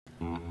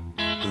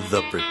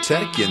The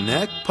Protect Your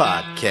Neck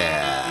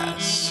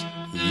Podcast.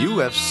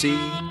 UFC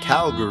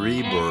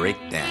Calgary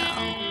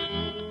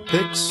Breakdown.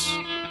 Picks,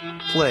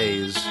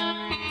 plays,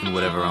 and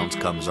whatever else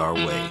comes our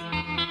way.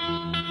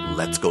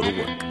 Let's go to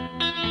work.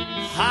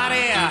 Hot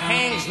air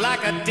hangs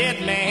like a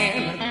dead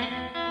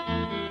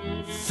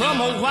man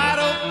from a white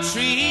oak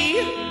tree.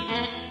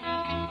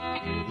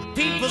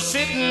 People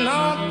sitting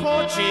on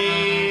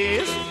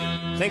porches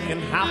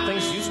thinking how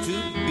things used to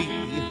be.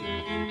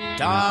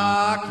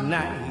 Dark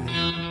night.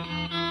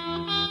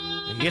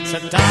 It's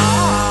a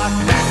dark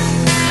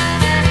night.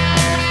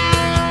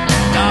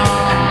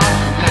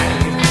 Dark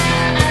night.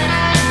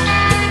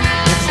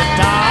 It's a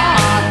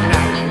dark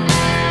night.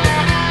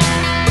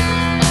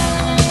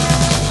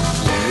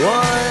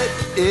 What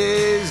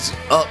is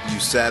up, you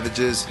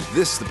savages?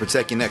 This is the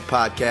Protect Your Neck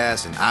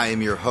Podcast, and I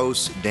am your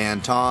host,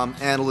 Dan Tom,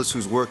 analyst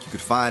whose work you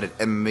could find at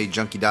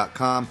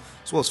MMAJunkie.com,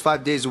 as well as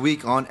 5 days a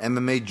week on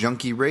MMA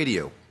Junkie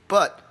Radio.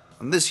 But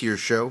on this here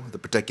show, the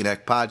Protect Your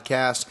Neck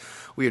Podcast,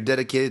 we are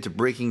dedicated to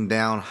breaking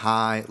down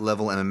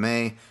high-level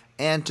MMA,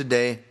 and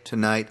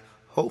tonight,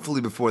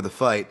 hopefully before the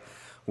fight,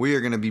 we are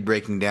going to be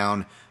breaking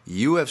down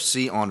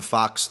UFC on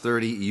Fox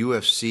 30,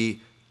 UFC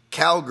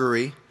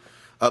Calgary,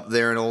 up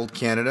there in old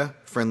Canada,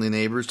 friendly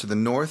neighbors to the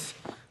north.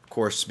 Of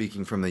course,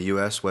 speaking from the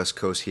U.S. West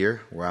Coast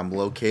here, where I'm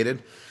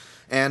located.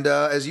 And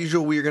as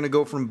usual, we are going to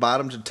go from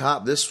bottom to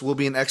top. This will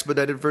be an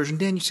expedited version.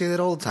 Dan, you say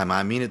that all the time.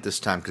 I mean it this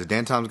time, because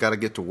Dan Tom's got to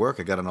get to work.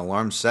 I got an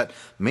alarm set.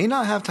 May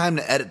not have time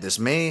to edit this.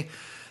 May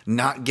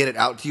not get it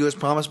out to you as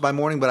promised by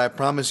morning, but I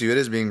promise you it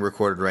is being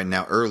recorded right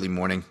now, early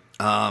morning.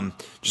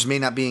 Just may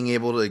not being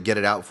able to get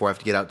it out before I have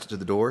to get out to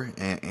the door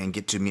and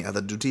get to me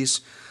other duties.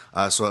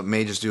 So it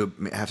may just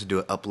have to do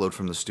an upload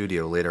from the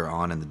studio later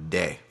on in the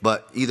day.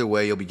 But either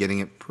way, you'll be getting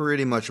it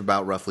pretty much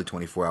about roughly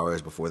 24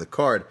 hours before the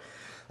card.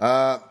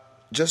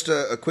 Just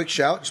a quick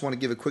shout. Just want to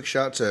give a quick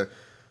shout to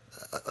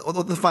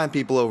the fine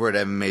people over at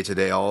MMA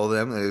Today, all of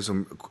them. There's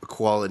some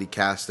quality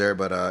cast there,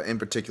 but in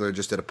particular,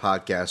 just did a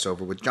podcast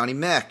over with Johnny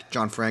Mack,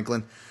 John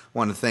Franklin.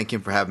 Wanted to thank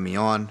him for having me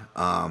on.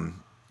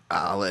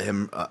 I'll let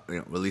him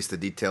release the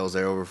details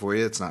there over for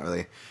you. It's not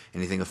really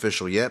anything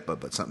official yet,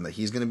 but something that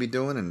he's going to be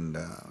doing. And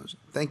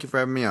thank you for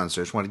having me on,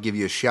 sir. Just want to give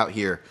you a shout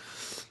here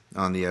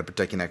on the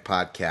Protect Your Neck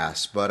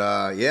podcast.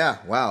 But yeah,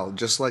 wow,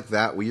 just like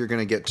that, we are going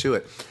to get to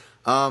it.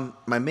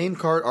 My main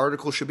card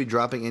article should be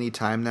dropping any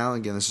time now.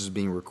 Again, this is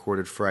being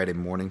recorded Friday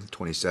morning,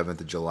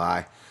 27th of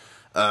July.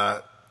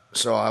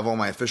 So I'll have all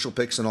my official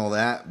picks and all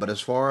that. But as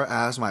far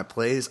as my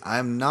plays,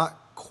 I'm not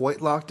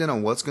quite locked in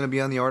on what's going to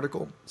be on the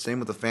article. Same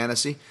with the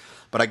fantasy.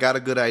 But I got a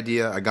good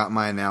idea. I got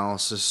my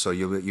analysis, so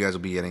you guys will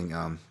be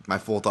getting my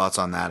full thoughts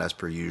on that as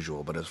per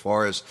usual. But as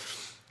far as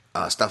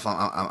stuff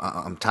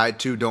I'm tied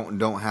to,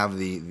 don't have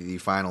the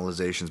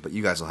finalizations. But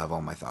you guys will have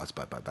all my thoughts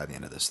by the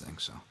end of this thing,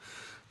 so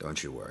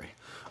don't you worry.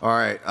 All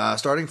right,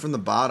 starting from the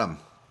bottom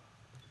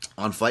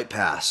on Fight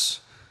Pass.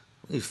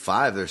 Only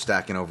 5 they're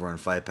stacking over on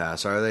Fight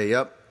Pass, are they?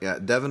 Yep. Yeah,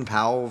 Devin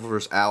Powell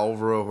versus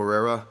Alvaro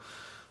Herrera.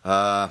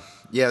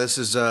 Yeah, this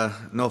is,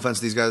 no offense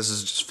to these guys, this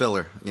is just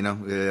filler. You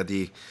know,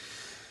 the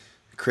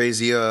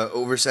crazy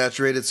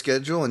oversaturated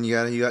schedule, and you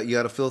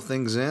got to fill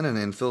things in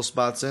and fill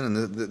spots in.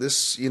 And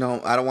this,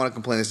 I don't want to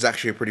complain. This is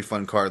actually a pretty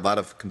fun card. A lot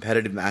of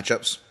competitive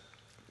matchups.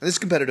 And this is a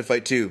competitive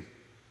fight too,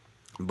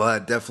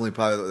 but definitely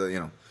probably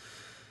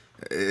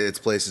its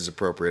place is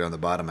appropriate on the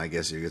bottom, I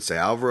guess you could say.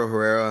 Alvaro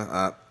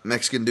Herrera,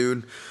 Mexican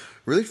dude,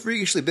 really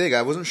freakishly big.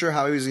 I wasn't sure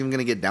how he was even going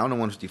to get down to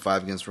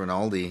 155 against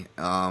Rinaldi,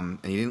 and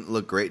he didn't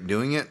look great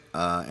doing it,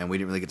 and we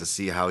didn't really get to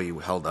see how he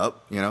held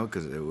up,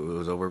 because it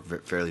was over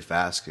fairly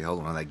fast. He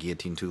held on that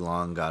guillotine too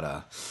long,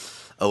 got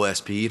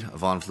OSP'd,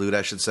 Von Flute,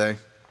 I should say.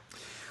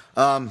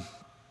 And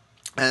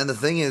the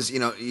thing is,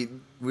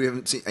 we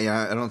haven't seen.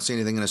 I don't see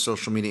anything in his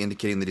social media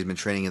indicating that he's been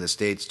training in the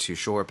States to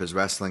shore up his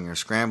wrestling or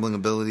scrambling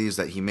abilities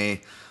that he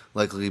may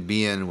likely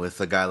be in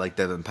with a guy like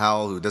Devin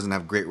Powell, who doesn't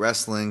have great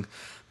wrestling,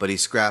 but he's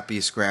scrappy,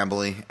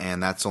 scrambly,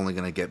 and that's only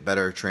going to get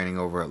better training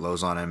over at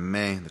Lausanne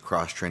MMA, the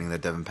cross-training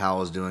that Devin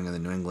Powell is doing in the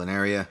New England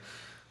area.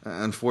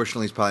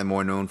 Unfortunately, he's probably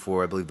more known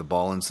for, I believe, the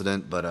ball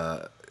incident,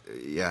 but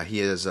yeah, he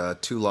has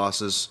 2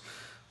 losses,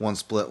 1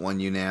 split, 1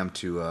 UNAM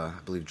to, I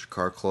believe,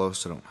 Jakar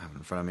Close. I don't have it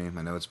in front of me in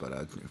my notes, but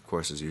of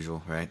course, as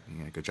usual, right?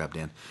 Yeah, good job,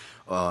 Dan.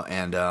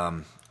 And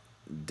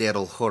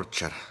Daryl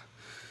Horcher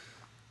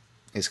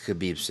is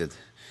Khabib Sid.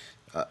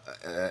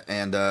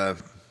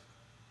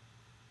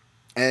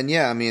 And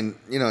yeah, I mean,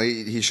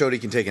 he showed he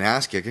can take an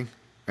ass kicking,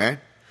 right?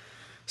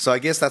 So I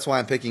guess that's why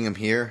I'm picking him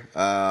here.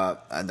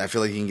 And I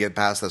feel like he can get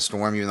past that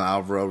storm, even though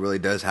Alvaro really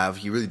does have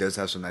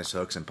some nice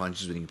hooks and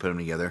punches when you can put them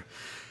together.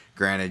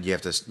 Granted, you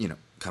have to,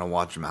 kind of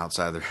watch him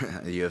outside the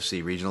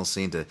UFC regional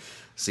scene to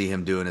see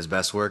him doing his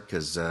best work,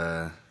 because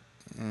it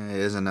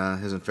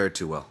isn't fared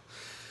too well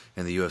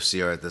in the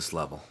UFC or at this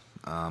level.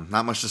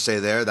 Not much to say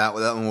there. That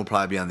one will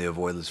probably be on the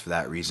avoid list for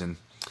that reason.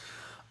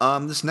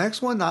 This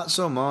next one, not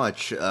so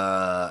much.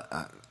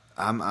 I'm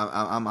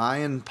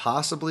eyeing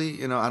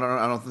possibly. I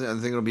don't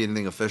think it'll be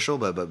anything official,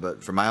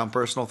 but for my own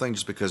personal thing,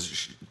 just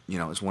because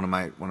it's one of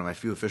my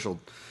few official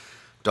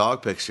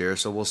dog picks here,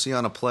 so we'll see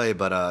on a play.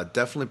 But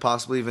definitely,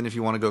 possibly, even if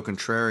you want to go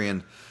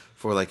contrarian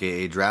for like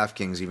a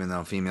DraftKings, even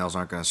though females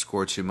aren't going to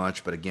score too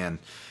much. But again,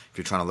 if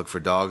you're trying to look for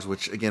dogs,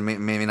 which again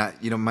maybe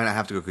not, might not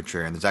have to go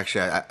contrarian. There's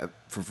actually,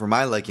 for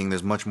my liking,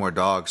 there's much more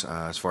dogs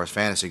as far as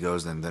fantasy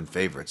goes than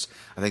favorites.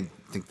 I think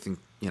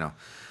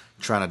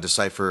trying to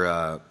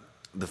decipher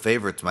the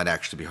favorites might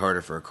actually be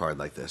harder for a card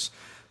like this.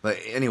 But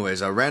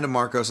anyways, Randa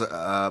Marcos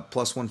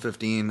plus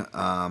 115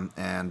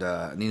 and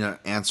Nina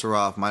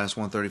Ansaroff minus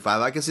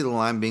 135. I can see the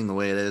line being the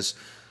way it is,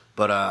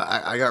 but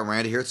I got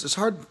Randa here. It's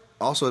hard.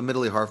 Also,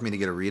 admittedly, hard for me to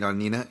get a read on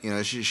Nina.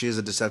 She has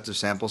a deceptive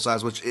sample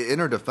size, which in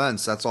her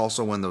defense, that's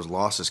also when those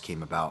losses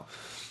came about.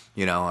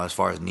 As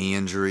far as knee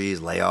injuries,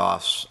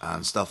 layoffs,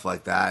 and stuff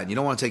like that. And you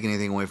don't want to take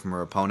anything away from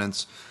her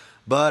opponents.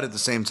 But at the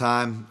same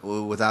time,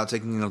 without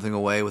taking anything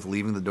away, with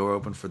leaving the door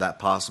open for that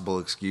possible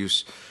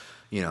excuse,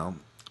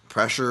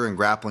 pressure and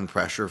grappling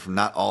pressure from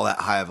not all that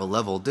high of a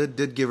level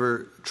did give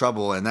her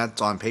trouble. And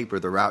that's on paper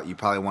the route you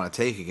probably want to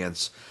take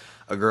against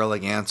a girl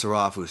like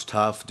Ansaroff, who's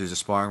tough, does the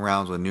sparring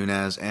rounds with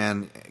Nunes,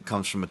 and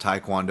comes from a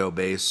Taekwondo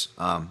base,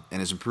 and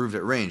is improved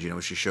at range.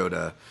 She showed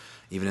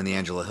even in the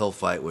Angela Hill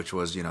fight, which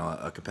was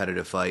a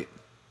competitive fight,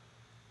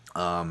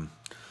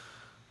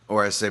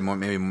 or I say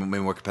maybe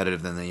more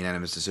competitive than the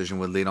unanimous decision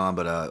would lead on,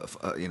 but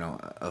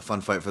a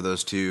fun fight for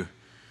those two.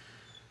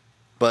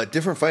 But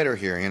different fighter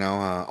here,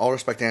 all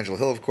respect to Angela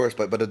Hill, of course,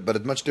 but a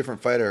much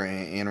different fighter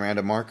in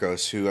Randa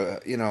Marcos, who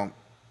I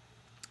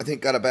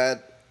think got a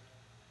bad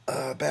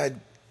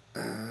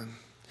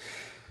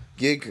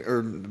gig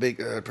or big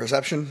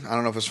perception. I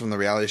don't know if it's from the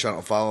reality show. I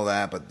don't follow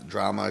that, but the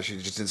drama. She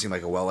just didn't seem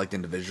like a well-liked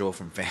individual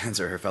from fans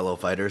or her fellow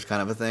fighters,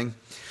 kind of a thing.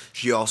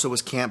 She also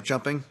was camp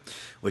jumping,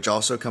 which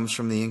also comes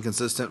from the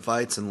inconsistent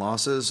fights and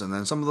losses. And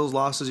then some of those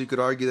losses, you could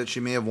argue that she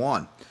may have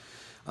won.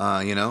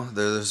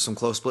 There's some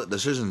close split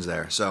decisions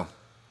there. So,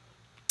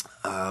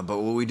 but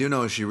what we do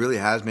know is she really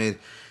has made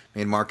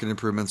marked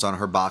improvements on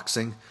her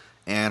boxing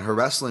and her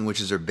wrestling, which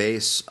is her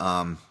base.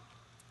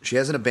 She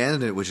hasn't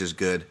abandoned it, which is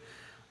good,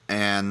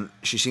 and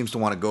she seems to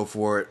want to go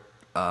for it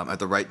at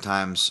the right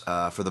times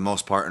for the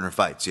most part in her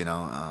fights. She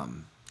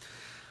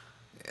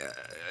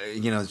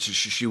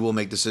will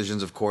make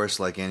decisions, of course,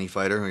 like any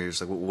fighter. Where you're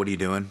just like, "What are you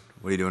doing?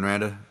 What are you doing,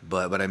 Randa?"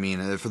 But I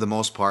mean, for the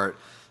most part,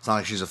 it's not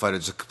like she's a fighter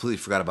just completely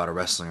forgot about her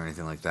wrestling or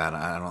anything like that.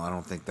 I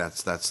don't think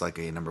that's like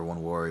a number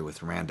one worry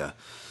with Randa.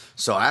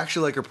 So I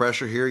actually like her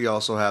pressure here. You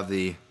also have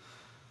the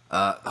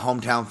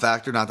hometown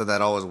factor. Not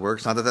that always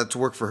works. Not that that's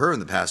worked for her in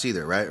the past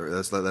either, right?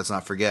 Let's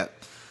not forget.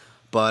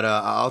 But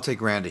I'll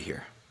take Randa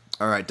here.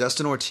 All right,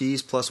 Dustin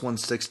Ortiz plus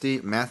 160.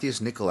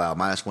 Matheus Nicolau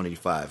minus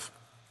 185.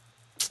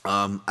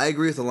 I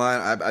agree with the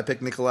line. I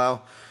picked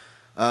Nicolau,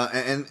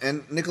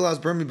 and Nicolau's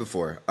burned me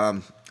before.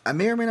 I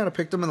may or may not have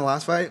picked him in the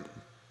last fight.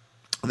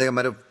 I think I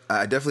might have.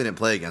 I definitely didn't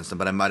play against him,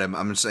 but I might have.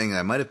 I'm just saying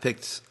I might have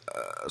picked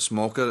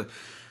Smolka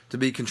to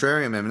be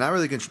contrarian. Man, not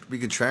really be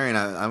contrarian.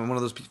 I'm one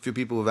of those few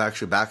people who've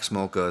actually backed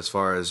Smolka as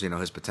far as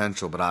his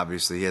potential, but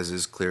obviously he has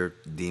his clear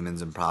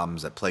demons and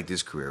problems that plagued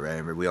his career.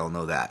 Right, we all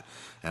know that,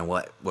 and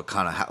what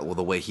kind of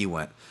the way he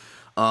went.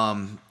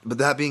 But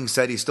that being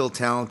said, he's still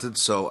talented,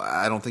 so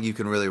I don't think you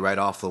can really write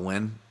off the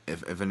win.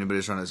 If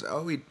anybody's trying to say,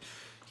 oh,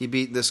 he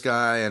beat this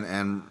guy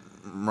and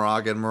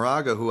Moraga,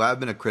 who I've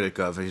been a critic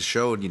of, he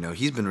showed,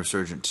 he's been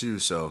resurgent too.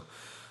 So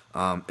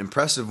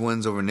impressive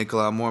wins over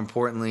Nicolau. More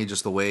importantly,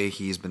 just the way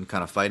he's been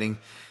kind of fighting.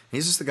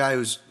 He's just the guy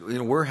who's,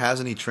 where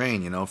hasn't he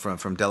trained?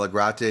 From De La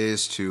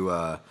Grates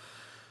to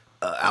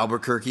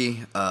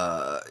Albuquerque.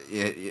 As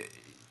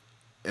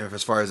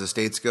far as the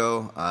states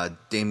go,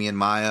 Damian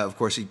Maia, of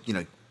course, he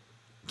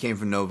came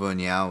from Nova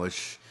União,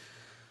 which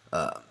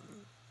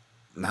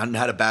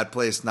not a bad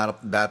place, not a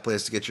bad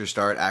place to get your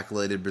start.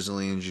 Accoladed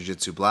Brazilian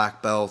Jiu-Jitsu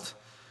black belt.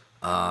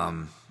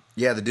 The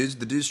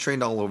dude's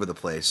trained all over the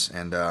place,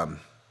 and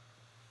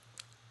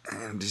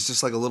he's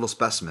just like a little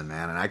specimen,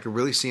 man. And I could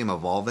really see him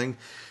evolving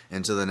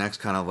into the next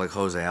kind of like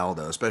Jose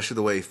Aldo, especially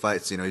the way he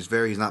fights.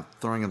 He's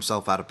not throwing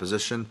himself out of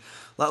position.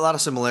 A lot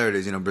of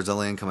similarities,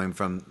 Brazilian coming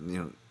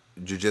from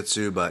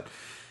Jiu-Jitsu, but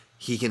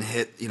he can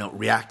hit,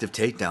 reactive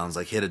takedowns,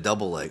 like hit a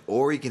double leg,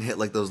 or he can hit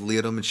like those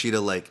Lyoto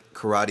Machida like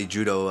karate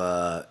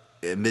judo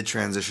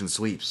mid-transition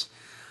sweeps.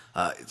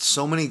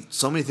 So many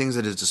things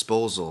at his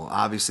disposal.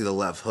 Obviously, the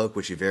left hook,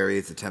 which he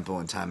varies the tempo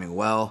and timing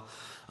well.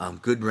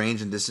 Good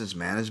range and distance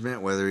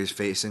management, whether he's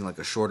facing like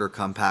a shorter,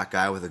 compact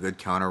guy with a good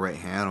counter right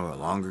hand or a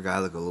longer guy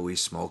like a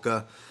Luis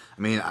Smolka.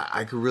 I mean,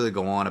 I could really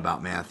go on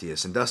about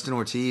Matheus. And Dustin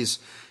Ortiz,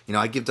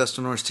 I give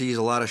Dustin Ortiz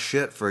a lot of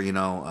shit for,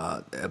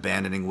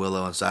 abandoning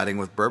Willow and siding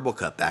with Burble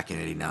Cup back in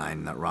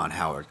 '89, that Ron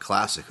Howard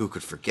classic. Who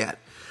could forget?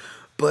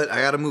 But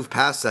I got to move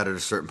past that at a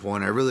certain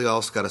point. I really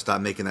also got to stop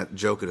making that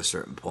joke at a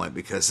certain point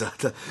because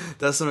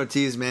Dustin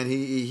Ortiz, man,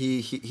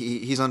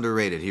 he's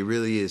underrated. He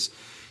really is.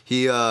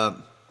 His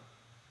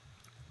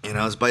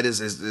bite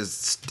is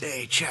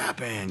stay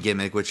chapping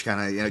gimmick, which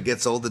kind of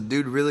gets old. The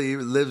dude really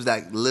lives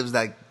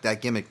that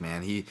gimmick,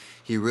 man. He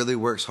really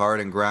works hard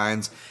and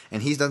grinds,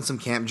 and he's done some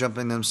camp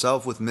jumping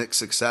himself with mixed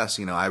success.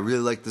 I really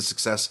like the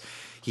success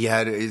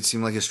It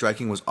seemed like his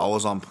striking was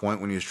always on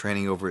point when he was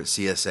training over at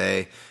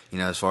CSA,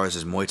 as far as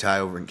his Muay Thai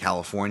over in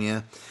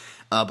California.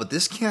 But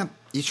this camp,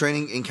 he's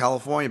training in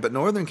California, but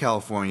Northern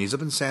California. He's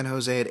up in San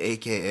Jose at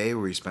AKA,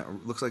 where he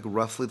spent, looks like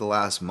roughly the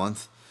last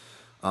month,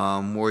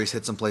 where he's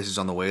hit some places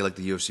on the way, like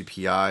the UFC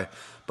PI.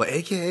 But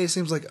AKA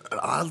seems like,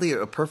 oddly,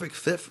 a perfect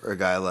fit for a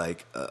guy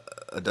like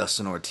a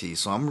Dustin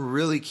Ortiz. So I'm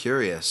really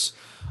curious.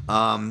 So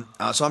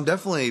I'm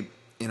definitely,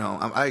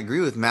 I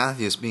agree with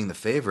Matthews being the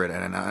favorite,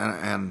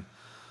 and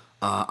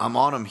I'm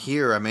on him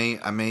here. I may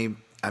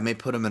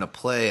put him in a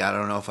play. I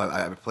don't know if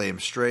I play him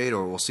straight,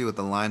 or we'll see what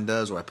the line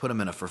does, or I put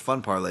him in a for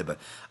fun parlay. But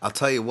I'll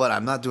tell you what,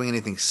 I'm not doing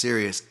anything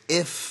serious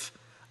if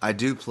I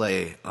do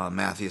play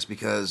Matthews,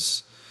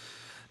 because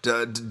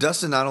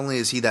Dustin, not only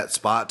is he that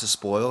spot to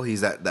spoil,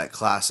 he's that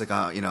classic,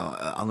 I'm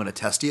going to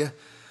test you.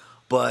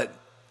 But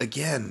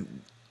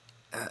again,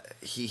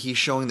 he's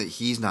showing that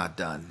he's not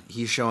done.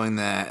 He's showing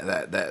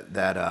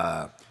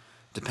that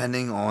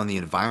depending on the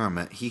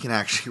environment, he can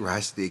actually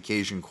rise to the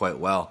occasion quite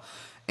well.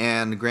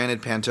 And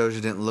granted, Pantoja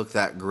didn't look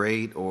that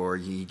great, or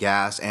he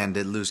gassed and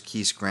did lose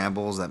key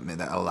scrambles that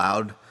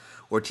allowed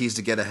Ortiz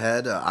to get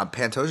ahead.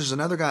 Pantoja's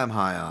another guy I'm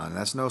high on.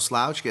 That's no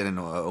slouch getting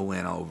a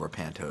win over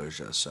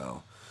Pantoja.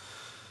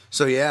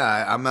 So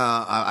yeah,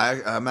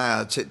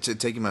 I'm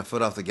taking my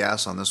foot off the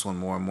gas on this one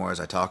more and more as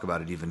I talk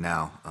about it even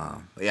now.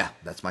 But yeah,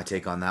 that's my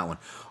take on that one.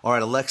 All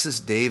right, Alexis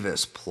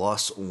Davis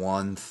plus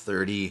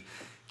 130.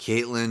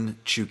 Caitlin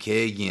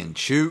Chookagian,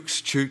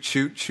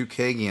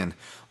 Chookagian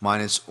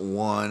minus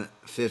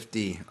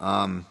 150.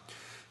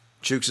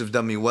 Chooks have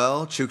done me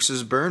well. Chooks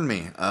has burned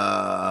me.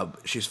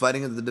 She's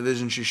fighting at the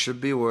division she should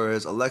be,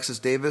 whereas Alexis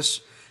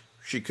Davis,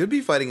 she could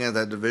be fighting at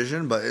that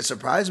division, but it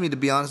surprised me, to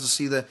be honest, to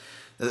see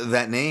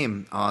that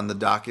name on the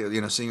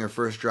docket, seeing her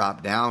first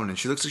drop down. And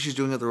she looks like she's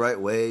doing it the right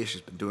way.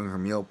 She's been doing her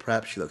meal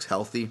prep. She looks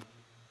healthy.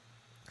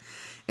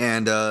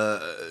 And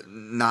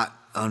not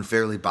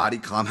unfairly body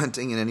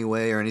commenting in any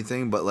way or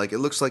anything, but it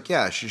looks like,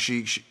 yeah,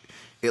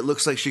 it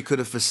looks like she could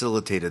have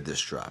facilitated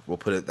this drop. We'll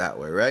put it that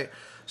way, right?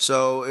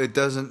 So it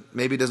doesn't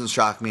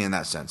shock me in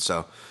that sense.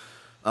 So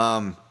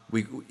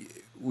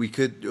we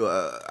could,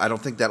 I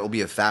don't think that will be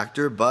a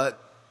factor, but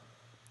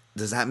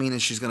does that mean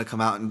that she's going to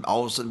come out and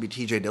all of a sudden be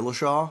TJ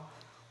Dillashaw?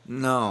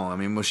 No. I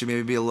mean, will she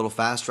maybe be a little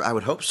faster? I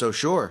would hope so,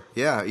 sure.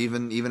 Yeah,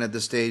 even at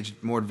this stage,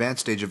 more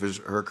advanced stage of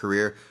her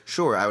career,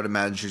 sure, I would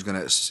imagine she's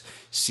going to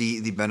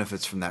see the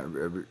benefits from that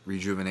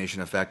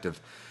rejuvenation effect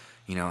of,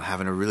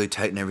 having to really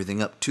tighten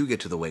everything up to get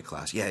to the weight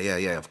class.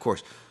 Yeah, of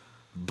course.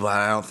 But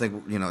I don't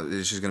think,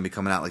 she's going to be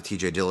coming out like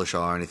TJ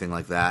Dillashaw or anything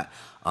like that.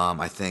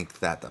 I think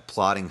that the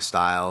plotting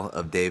style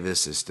of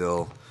Davis is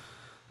still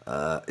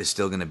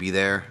going to be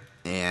there.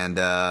 And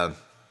I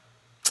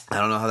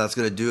don't know how that's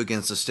going to do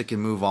against a stick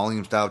and move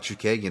volume style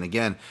Chookagian.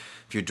 Again,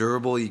 if you're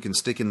durable, you can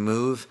stick and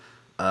move,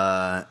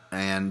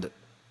 and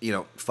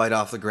fight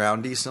off the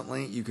ground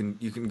decently. You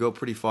can go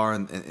pretty far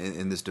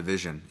in this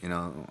division.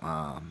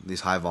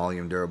 These high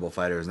volume durable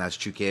fighters, and that's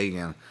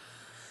Chookagian.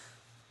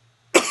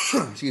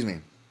 Excuse me.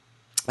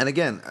 And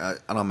again, I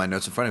don't have my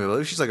notes in front of me, but I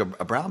believe she's like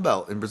a brown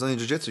belt in Brazilian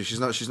Jiu-Jitsu.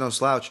 She's no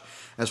slouch.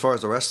 As far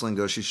as the wrestling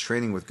goes, she's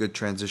training with good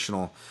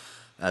transitional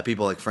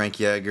people like Frank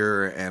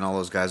Yeager and all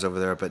those guys over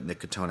there up at Nick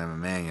Catone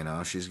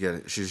MMA. She's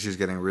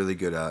getting really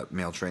good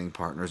male training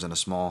partners in a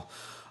small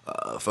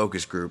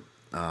focus group.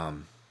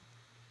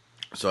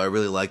 So I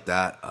really like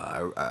that.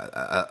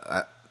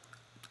 I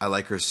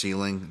like her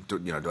ceiling.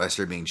 Do I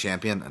see her being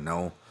champion?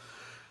 No.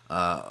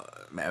 I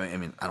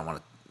mean, I don't want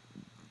to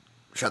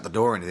shut the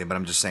door or anything, but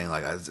I'm just saying,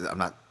 I'm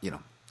not,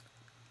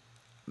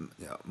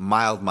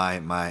 mild my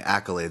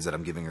accolades that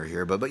I'm giving her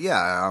here, but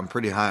yeah, I'm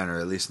pretty high on her,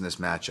 at least in this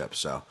matchup.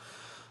 So,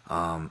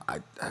 I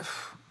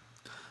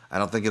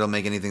don't think it'll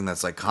make anything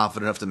that's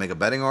confident enough to make a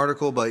betting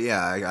article, but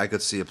yeah, I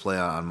could see a play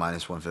on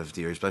minus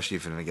 150, or especially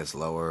if it gets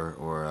lower,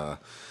 or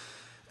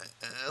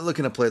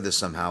looking to play this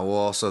somehow. We'll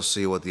also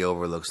see what the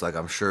over looks like.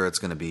 I'm sure it's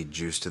going to be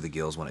juice to the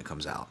gills when it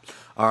comes out.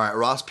 All right,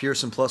 Ross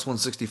Pearson plus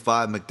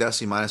 165,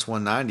 McDessie minus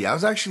 190. I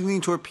was actually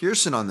leaning toward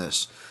Pearson on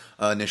this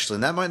initially,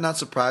 and that might not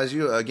surprise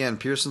you. Again,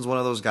 Pearson's one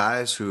of those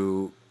guys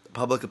who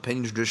public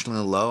opinion is traditionally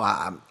low.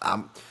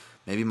 I'm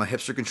maybe my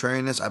hipster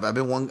contrarianness. I've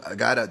been one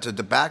guy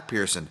to back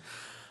Pearson.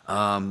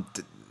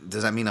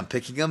 Does that mean I'm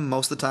picking him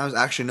most of the times?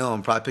 Actually, no,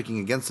 I'm probably picking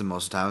against him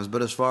most of the times.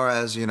 But as far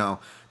as,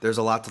 there's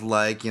a lot to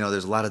like.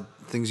 There's a lot of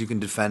things you can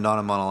defend on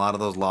him on a lot of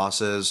those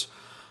losses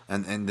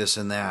and this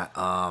and that.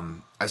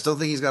 I still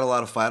think he's got a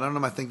lot of fight on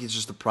him. I think it's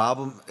just the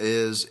problem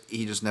is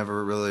he just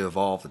never really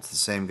evolved. It's the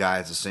same guy.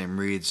 It's the same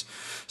reads.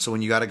 So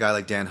when you got a guy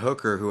like Dan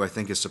Hooker, who I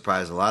think has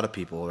surprised a lot of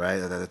people, right?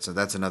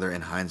 That's another,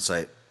 in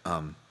hindsight,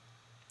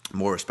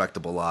 more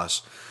respectable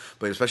loss.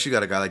 But especially you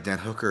got a guy like Dan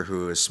Hooker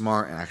who is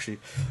smart and actually,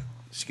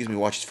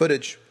 watched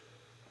footage.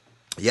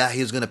 Yeah,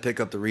 he was going to pick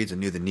up the reads and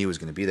knew the knee was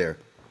going to be there.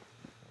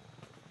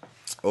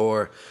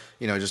 Or,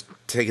 just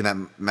taking that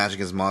match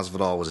against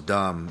Masvidal was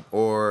dumb.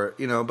 Or,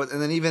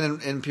 and then even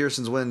in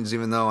Pearson's wins,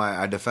 even though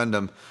I defend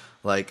him,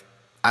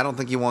 I don't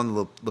think he won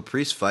the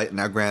Laprise fight.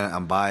 Now, granted,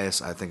 I'm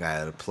biased. I think I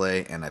had a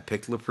play and I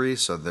picked Laprise,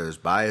 so there's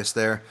bias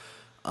there.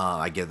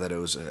 I get that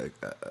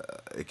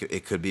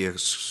it could be a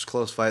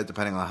close fight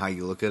depending on how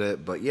you look at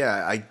it. But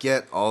yeah, I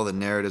get all the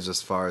narratives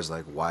as far as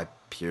like why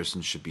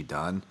Pearson should be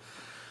done.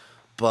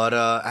 But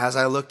as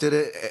I looked at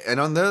it, and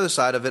on the other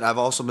side of it, I've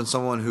also been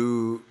someone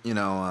who,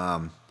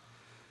 man,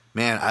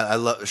 I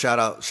love shout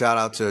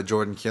out to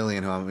Jordan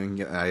Killian, who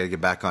I gotta get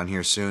back on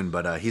here soon.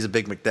 But he's a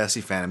big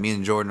McDessie fan, and me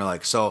and Jordan are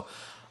like so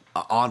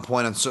on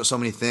point on so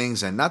many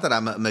things. And not that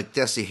I'm a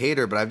McDessie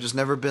hater, but I've just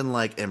never been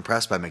like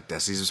impressed by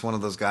McDessie. He's just one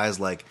of those guys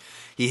like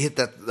he hit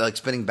that like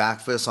spinning back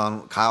fist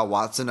on Kyle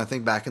Watson, I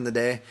think back in the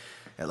day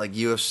at like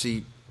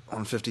UFC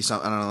 150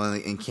 something, I don't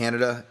know, in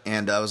Canada,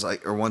 and I was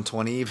like, or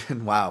 120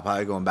 even. Wow,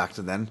 probably going back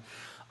to then.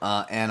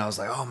 And I was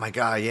like, oh my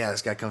god, yeah,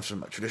 this guy comes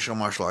from a traditional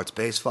martial arts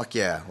base. Fuck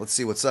yeah, let's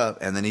see what's up.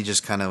 And then he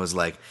just kind of was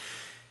like,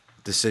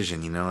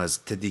 decision, as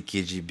Teddy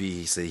KGB,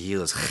 he said he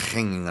was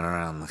hanging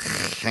around,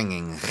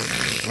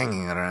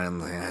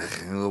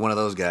 one of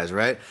those guys,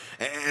 right?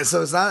 And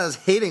so it's not as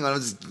hating on him,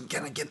 it's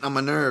kind of getting on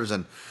my nerves,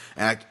 and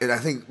I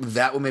think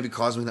that would maybe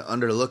cause me to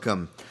underlook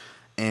him.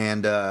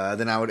 And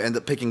then I would end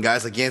up picking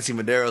guys like Yancy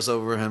Medeiros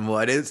over him.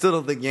 Well, still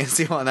don't think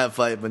Yancy won that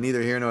fight, but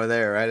neither here nor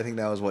there, right? I think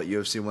that was,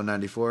 UFC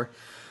 194?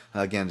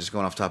 Again, just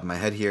going off the top of my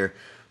head here.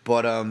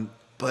 But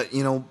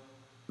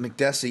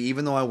McDessie,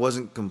 even though I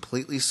wasn't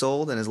completely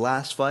sold in his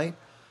last fight,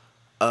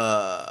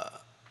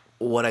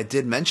 what I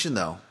did mention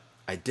though,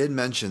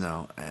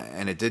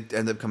 and it did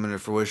end up coming to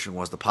fruition,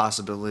 was the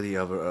possibility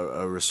of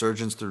a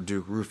resurgence through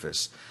Duke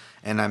Roufus.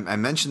 And I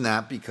mentioned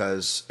that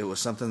because it was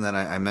something that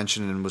I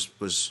mentioned and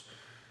was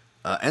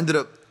ended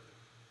up,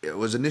 it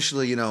was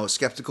initially,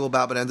 skeptical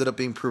about, but ended up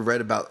being proved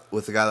right about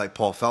with a guy like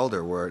Paul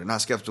Felder, where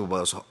not skeptical, but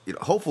was,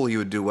 hopeful he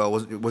would do well.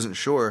 Wasn't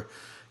sure.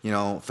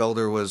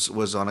 Felder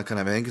was on a kind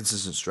of an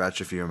inconsistent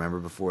stretch, if you remember,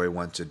 before he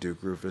went to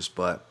Duke Roufus.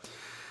 But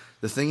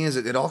the thing is,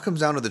 it all comes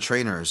down to the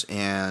trainers.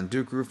 And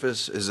Duke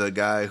Roufus is a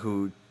guy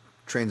who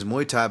trains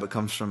Muay Thai, but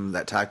comes from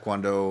that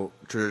Taekwondo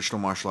traditional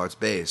martial arts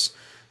base.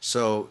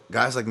 So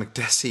guys like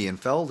McDessie and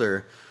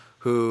Felder,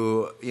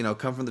 who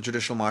come from the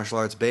traditional martial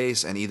arts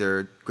base and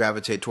either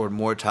gravitate toward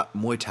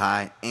Muay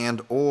Thai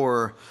and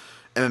or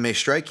MMA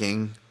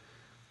striking,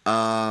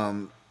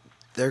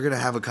 they're going to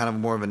have a kind of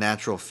more of a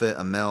natural fit,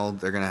 a meld.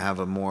 They're going to have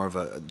a more of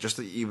a, just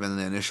even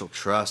the initial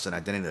trust and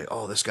identity. Like,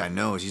 oh, this guy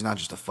knows. He's not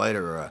just a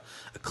fighter or a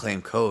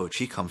acclaimed coach.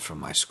 He comes from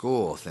my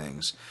school,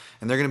 things.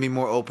 And they're going to be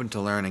more open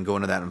to learn and go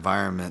into that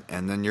environment.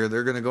 And then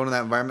they're going to go into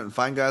that environment and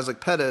find guys like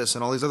Pettis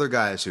and all these other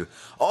guys who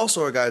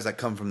also are guys that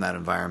come from that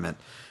environment.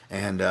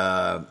 And,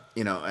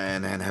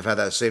 and have had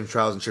that same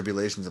trials and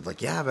tribulations of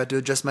like, yeah, I've had to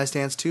adjust my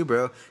stance too,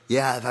 bro.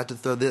 Yeah, I've had to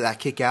throw that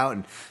kick out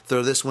and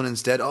throw this one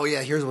instead. Oh,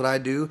 yeah, here's what I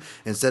do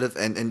instead of,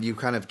 and you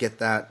kind of get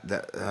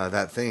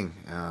that thing.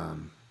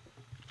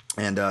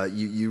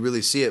 You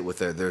really see it with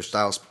their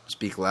styles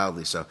speak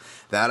loudly. So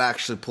that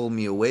actually pulled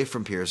me away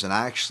from Pearson.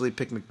 I actually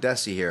picked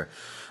McDessie here.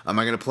 Am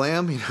I going to play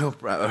him?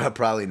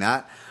 Probably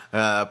not.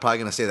 Probably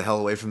gonna stay the hell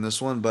away from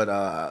this one, but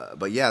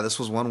yeah, this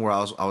was one where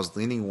I was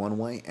leaning one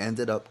way,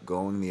 ended up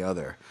going the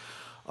other.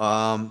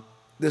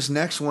 This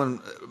next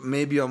one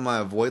may be on my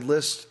avoid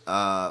list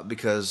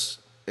because,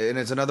 and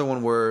it's another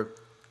one where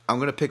I'm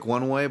gonna pick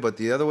one way, but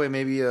the other way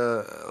maybe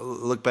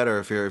look better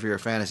if you're a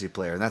fantasy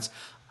player, and that's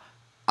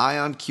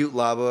Ion Cute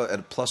Laba at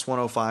a plus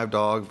 105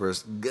 dog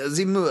versus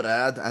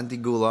Gazimurad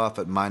Antigulov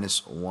at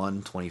minus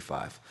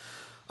 125.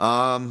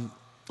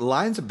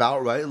 Line's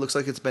about right. It looks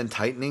like it's been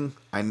tightening.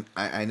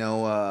 I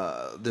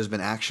know there's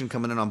been action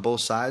coming in on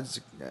both sides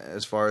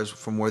as far as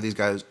from where these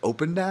guys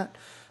opened at.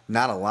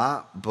 Not a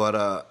lot, but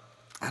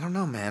I don't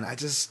know, man.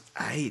 It's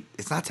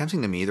not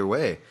tempting to me either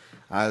way.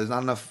 There's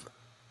not enough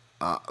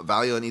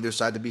value on either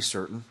side to be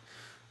certain.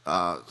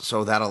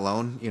 So that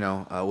alone,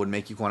 would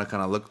make you want to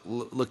kind of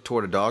look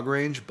toward a dog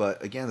range.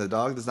 But again, the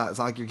dog it's not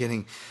like you're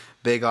getting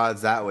big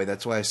odds that way.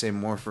 That's why I say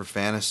more for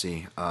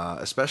fantasy,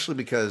 especially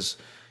because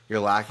you're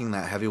lacking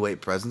that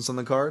heavyweight presence on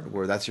the card,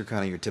 where that's your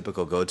kind of your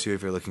typical go-to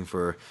if you're looking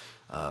for,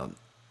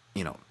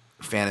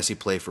 fantasy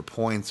play for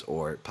points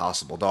or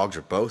possible dogs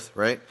or both,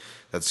 right?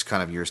 That's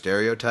kind of your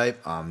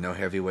stereotype. No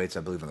heavyweights, I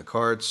believe, on the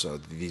card, so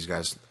these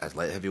guys as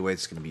light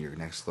heavyweights is going to be your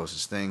next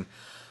closest thing.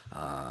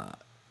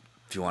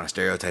 If you want to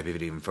stereotype it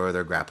even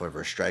further, grappler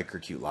versus striker,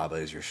 Cute Laba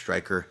is your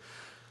striker.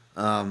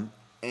 And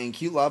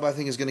Cute Laba, I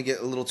think, is going to get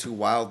a little too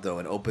wild, though,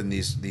 and open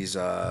these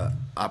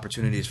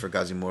opportunities for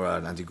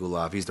Gazimurad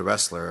Antigulov. He's the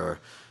wrestler,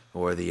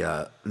 or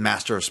the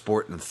master of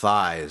sport and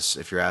thighs,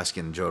 if you're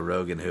asking Joe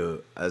Rogan,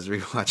 who I was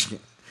rewatching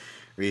it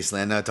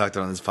recently. I know I talked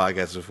on this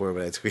podcast before,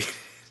 but I tweeted.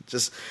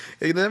 Just,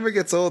 it never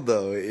gets old,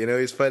 though.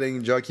 He's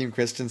fighting Joaquin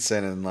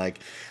Christensen, and, like,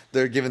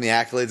 they're giving the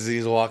accolades as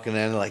he's walking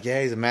in. Like,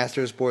 yeah, he's a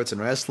master of sports and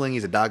wrestling.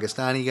 He's a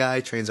Dagestani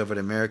guy, trains over at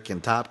American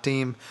Top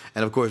Team.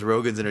 And, of course,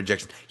 Rogan's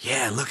interjection,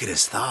 yeah, look at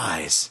his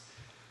thighs.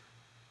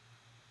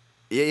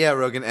 Yeah,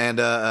 Rogan. And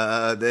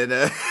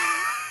then...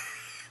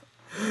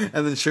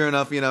 And then, sure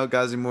enough,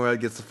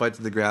 Gazimurad gets the fight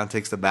to the ground,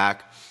 takes the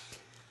back,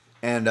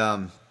 and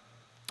I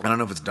don't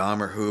know if it's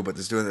Dom or who, but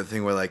it's doing the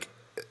thing where, like,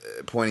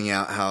 pointing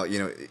out how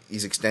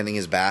he's extending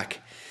his back,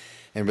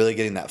 and really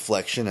getting that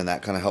flexion, and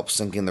that kind of helps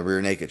sink in the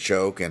rear naked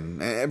choke,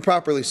 and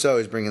properly so.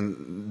 He's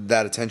bringing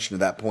that attention to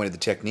that point of the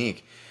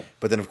technique.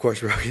 But then, of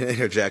course, Rogan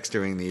interjects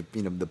during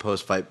the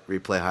post-fight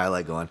replay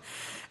highlight going,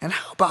 and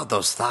how about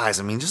those thighs?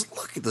 I mean, just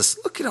look at this.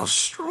 Look at how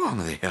strong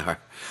they are.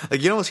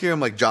 Like, you almost hear him,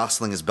 like,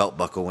 jostling his belt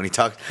buckle when he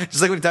talks.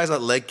 Just like when he talks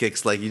about leg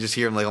kicks, like, you just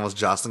hear him, like, almost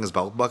jostling his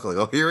belt buckle. Like,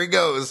 oh, here he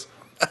goes.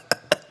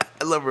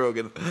 I love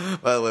Rogan.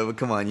 By the way, but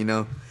come on,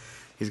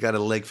 he's got a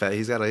leg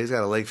he's got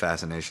a leg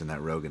fascination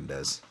that Rogan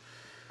does.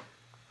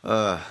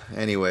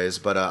 Anyways,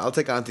 but I'll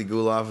take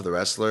Antigulov, the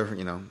wrestler,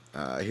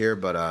 here,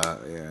 but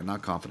yeah,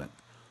 not confident.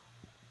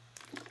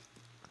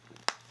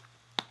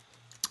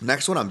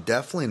 Next one, I'm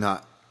definitely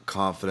not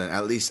confident,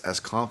 at least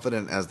as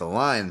confident as the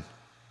line.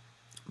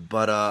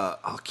 But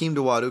Hakeem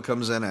Dawodu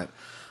comes in at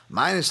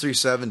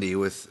 -370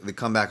 with the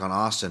comeback on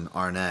Austin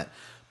Arnett,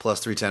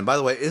 +310. By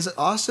the way, is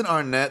Austin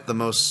Arnett the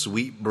most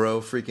sweet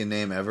bro freaking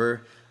name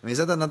ever? I mean, is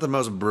that not the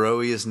most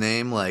broiest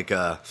name? Like,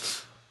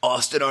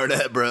 Austin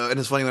Arnett, bro. And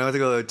it's funny, when I went to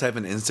go type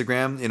in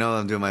Instagram,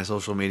 I'm doing my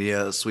social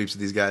media sweeps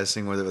with these guys,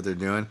 seeing what they're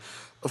doing.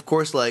 Of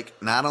course, like,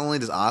 not only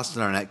does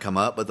Austin Arnett come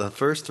up, but the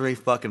first 3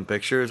 fucking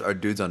pictures are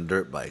dudes on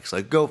dirt bikes.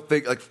 Like, go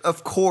figure. Like,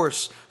 of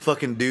course,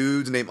 fucking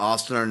dudes named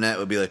Austin Arnett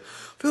would be like,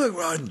 I feel like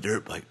riding a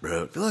dirt bike,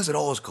 bro. I feel like it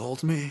always called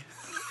to me.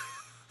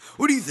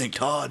 What do you think,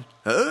 Todd?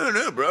 I don't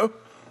know, bro.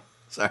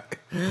 Sorry.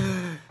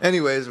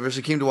 Anyways, versus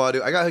Hakeem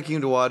Dawodu. I got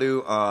Hakeem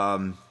Dawodu.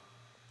 I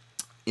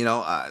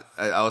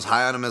was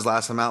high on him his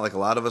last time out, like a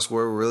lot of us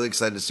were. We're really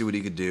excited to see what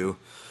he could do.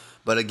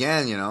 But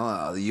again,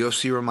 the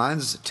UFC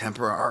reminds us to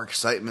temper our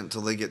excitement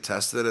until they get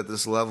tested at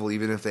this level,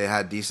 even if they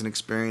had decent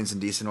experience and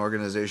decent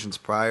organizations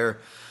prior.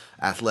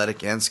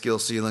 Athletic and skill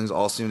ceilings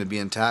all seem to be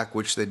intact,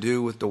 which they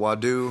do with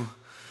Dawodu.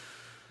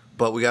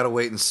 But we got to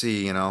wait and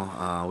see, we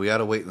got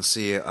to wait and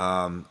see.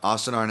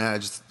 Austin Arnett, I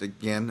just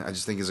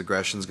think his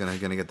aggression is going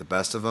to get the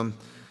best of him,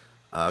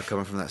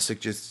 coming from that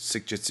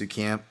Sikjitsu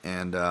camp.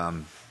 And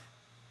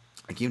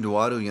Hakeem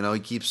Dawodu,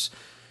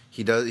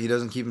 he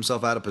doesn't keep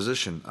himself out of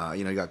position.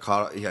 He got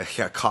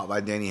caught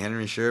by Danny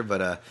Henry, sure,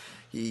 but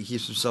he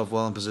keeps himself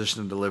well in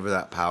position to deliver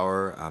that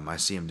power. I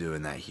see him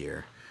doing that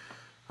here.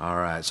 All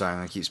right, sorry, I'm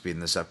gonna keep speeding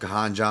this up.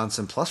 Kahan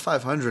Johnson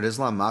 +500,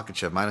 Islam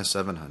Makhachev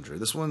 -700.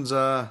 This one's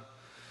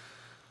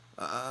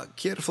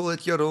careful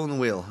at your own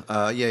will.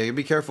 You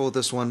be careful with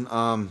this one.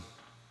 I'm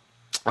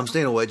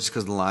staying away just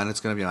because of the line. It's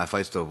gonna be my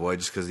fights to avoid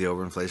just because of the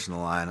overinflation of the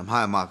line. I'm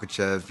high on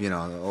Makhachev, the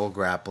old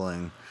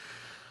grappling.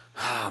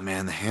 Oh,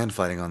 man, the hand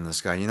fighting on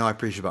this guy. I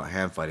preach about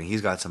hand fighting.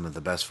 He's got some of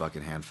the best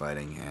fucking hand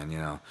fighting.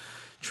 And,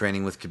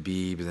 training with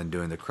Khabib and then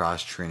doing the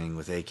cross-training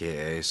with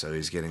AKA. So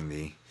he's getting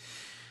the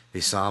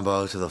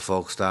Sambo to the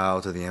folk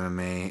style to the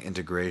MMA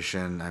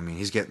integration. I mean,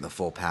 he's getting the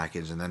full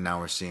package. And then now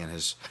we're seeing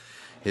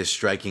his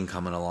striking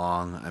coming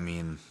along. I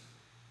mean,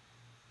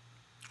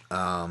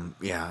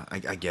 yeah,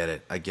 I get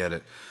it. I get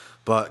it.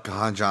 But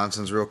Kahan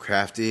Johnson's real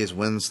crafty. His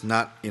wins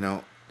not,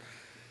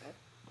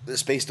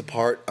 spaced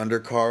apart,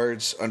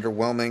 undercards,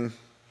 underwhelming.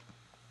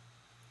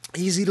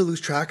 Easy to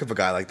lose track of a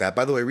guy like that.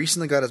 By the way,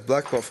 recently got his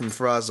black belt from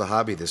Faraz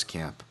Zahabi this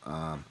camp.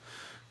 Of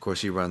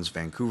course, he runs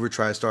Vancouver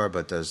TriStar,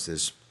 but does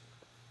his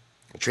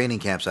training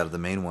camps out of the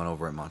main one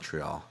over at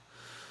Montreal.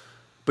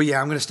 But yeah,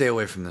 I'm going to stay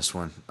away from this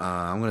one.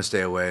 I'm going to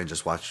stay away and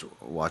just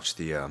watch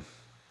the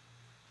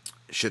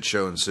shit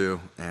show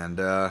ensue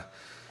and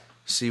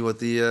see what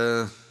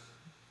the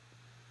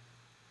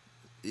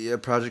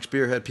Project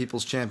Spearhead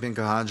People's Champion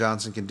Kahan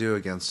Johnson can do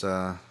against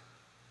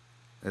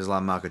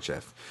Islam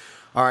Makhachev.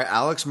 All right,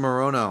 Alex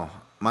Morono,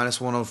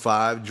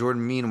 -105.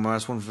 Jordan Mean,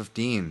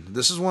 -115.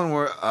 This is one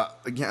where,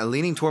 again,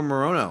 leaning toward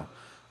Morono.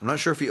 I'm not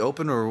sure if he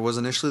opened or was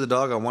initially the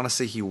dog. I want to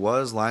say he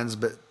was. Line's a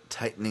bit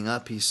tightening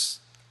up. He's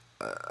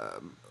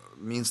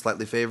Mean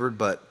slightly favored,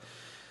 but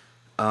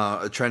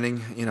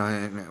trending,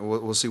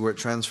 we'll see where it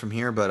trends from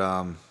here. But,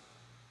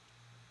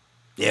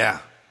 yeah.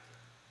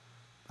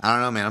 I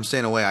don't know, man. I'm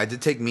staying away. I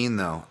did take Mean,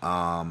 though.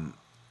 I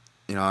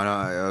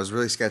was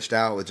really sketched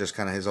out with just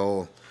kind of his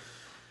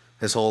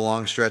whole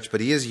long stretch. But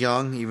he is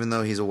young, even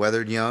though he's a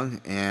weathered young.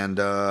 And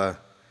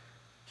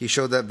he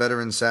showed that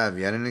veteran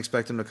savvy. I didn't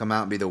expect him to come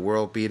out and be the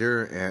world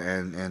beater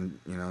and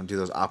do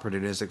those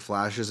opportunistic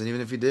flashes. And even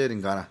if he did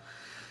and got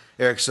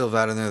Eric Silva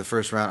out in there the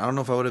first round, I don't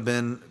know if I would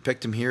have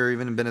picked him here or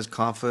even been as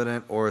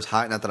confident or as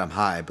high. Not that I'm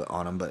high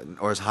on him,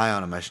 or as high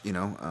on him,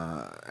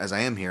 as I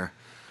am here.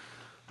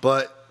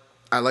 But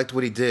I liked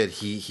what he did.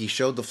 He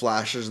showed the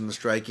flashes and the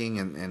striking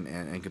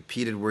and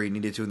competed where he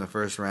needed to in the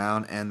first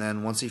round. And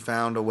then once he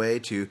found a way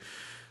to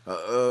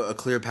a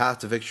clear path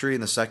to victory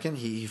in the second,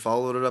 he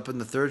followed it up in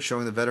the third,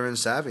 showing the veteran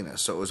savviness.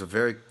 So it was a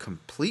very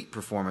complete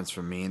performance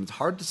from me. And it's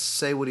hard to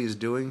say what he's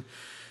doing.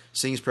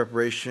 Seeing his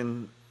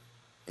preparation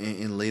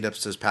in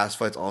lead-ups to his past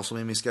fights also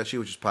made me sketchy,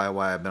 which is probably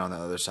why I've been on the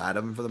other side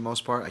of him for the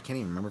most part. I can't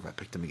even remember if I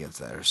picked him against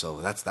that or so.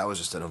 That was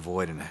just an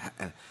avoid and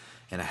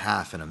a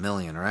half in a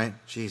million, right?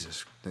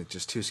 Jesus,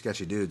 just two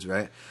sketchy dudes,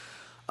 right?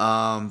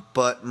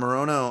 But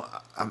Morono,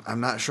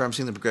 I'm not sure I'm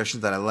seeing the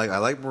progressions that I like. I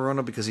like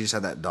Morono because he just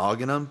had that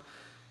dog in him.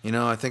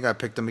 I think I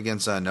picked him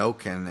against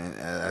Noak and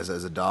as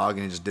a dog,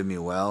 and he just did me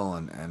well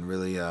and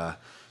really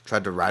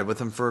tried to ride with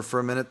him for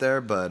a minute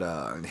there, but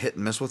hit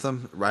and miss with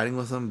him, riding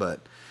with him, but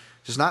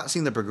just not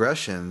seeing the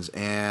progressions.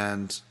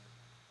 And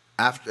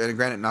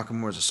granted,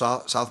 Nakamura is a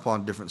southpaw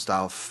and different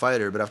style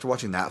fighter, but after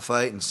watching that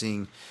fight and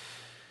seeing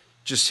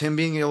just him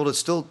being able to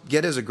still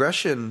get his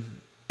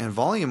aggression and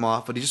volume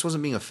off, but he just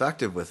wasn't being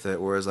effective with it.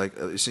 Whereas like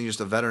seeing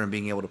just a veteran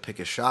being able to pick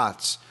his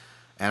shots,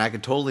 and I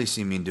could totally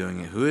see Mean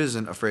doing it, who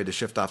isn't afraid to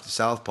shift off to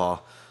southpaw.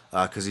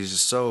 Because he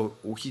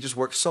just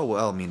works so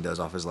well. Mean does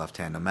off his left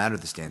hand, no matter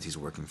the stance he's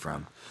working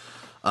from.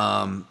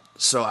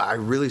 So I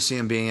really see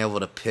him being able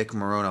to pick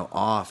Morono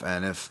off,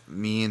 and if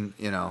Mean,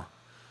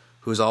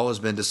 who's always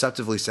been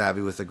deceptively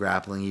savvy with the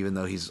grappling, even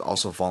though he's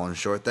also fallen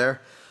short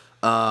there,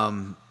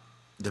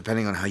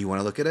 depending on how you want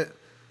to look at it,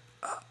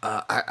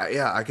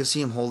 I can see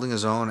him holding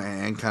his own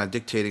and kind of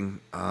dictating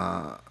 /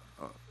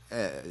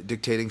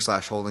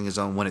 holding his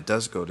own when it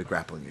does go to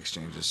grappling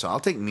exchanges. So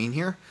I'll take Mean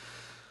here.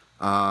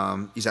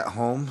 He's at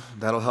home.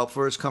 That'll help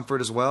for his comfort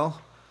as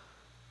well.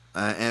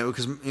 And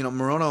because,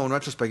 Morono, in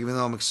retrospect, even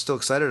though I'm still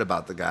excited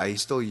about the guy,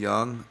 he's still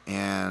young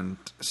and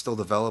still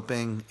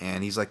developing,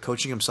 and he's like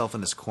coaching himself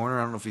in his corner.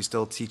 I don't know if he's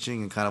still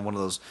teaching and kind of one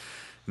of those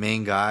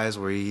main guys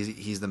where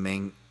he's the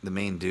main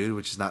dude,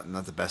 which is not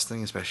the best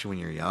thing, especially when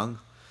you're young.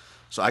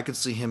 So I could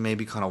see him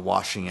maybe kind of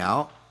washing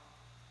out,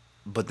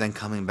 but then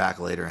coming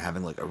back later and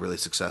having like a really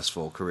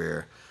successful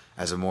career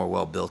as a more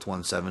well-built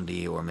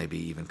 170, or maybe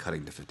even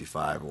cutting to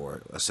 55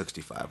 or a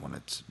 65 when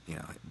it's,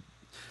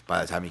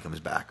 by the time he comes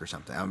back or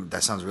something.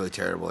 That sounds really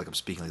terrible, like I'm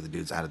speaking like the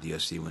dude's out of the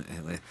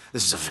UFC.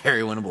 This is a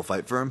very winnable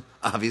fight for him,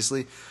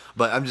 obviously.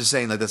 But I'm just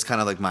saying like that's kind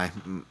of like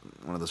one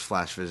of those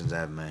flash visions I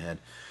have in my head.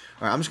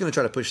 All right, I'm just going to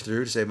try to push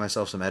through to save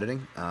myself some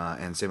editing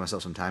and save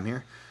myself some time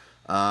here.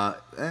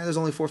 There's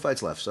only 4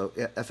 fights left, so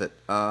yeah, F it.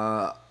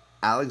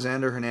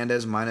 Alexander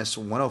Hernandez minus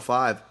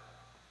 105.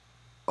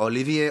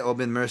 Olivier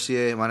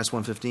Aubin-Mercier minus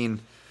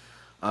 115.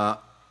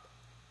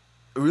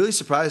 It really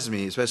surprised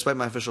me, despite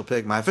my official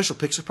pick. My official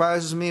pick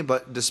surprises me,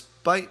 but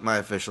despite my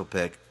official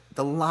pick,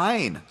 the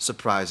line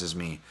surprises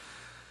me.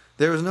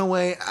 There was no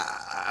way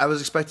I was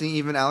expecting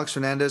even Alex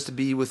Hernandez to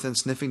be within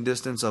sniffing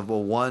distance of a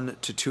 1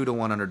 to 2 to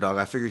 1 underdog.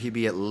 I figured he'd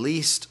be at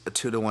least a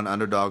 2 to 1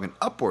 underdog and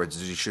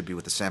upwards, as he should be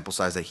with the sample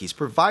size that he's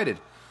provided.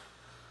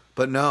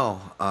 But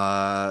no,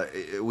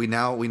 we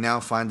now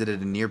find it at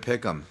a near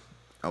pick'em,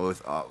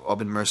 with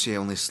Aubin-Mercier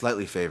only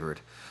slightly favored.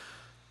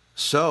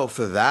 So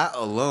for that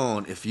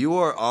alone, if you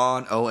are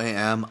on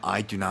OAM,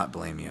 I do not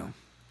blame you.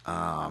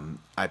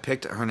 I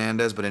picked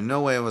Hernandez, but in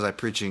no way was I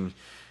preaching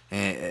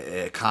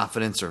a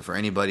confidence or for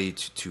anybody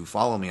to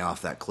follow me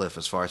off that cliff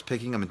as far as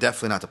picking him, and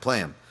definitely not to play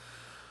him.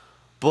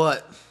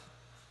 But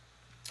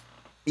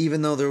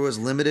even though there was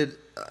limited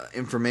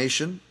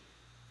information,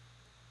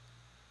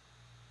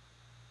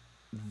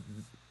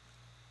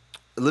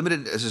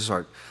 limited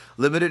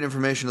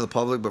information to the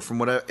public, but from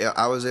what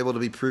I was able to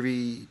be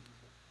privy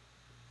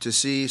to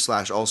see /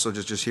 also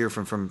just hear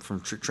from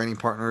training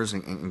partners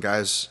and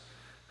guys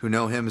who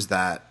know him, is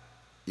that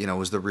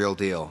was the real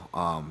deal.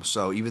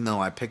 So even though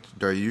I picked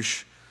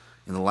Dariush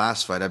in the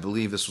last fight, I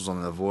believe this was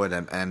on the void,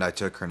 and I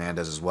took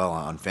Hernandez as well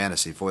on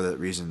fantasy for the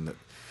reason that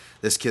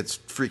this kid's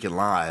freaking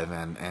live,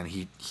 and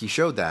he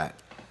showed that.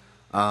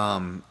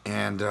 And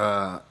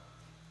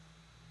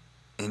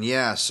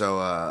yeah,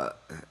 so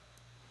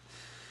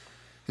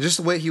just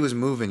the way he was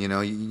moving,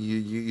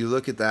 you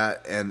look at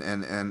that,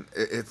 and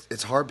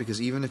it's hard,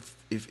 because even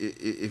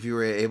if you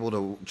were able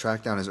to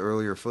track down his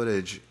earlier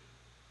footage,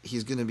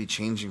 he's going to be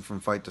changing from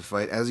fight to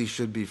fight, as he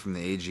should be from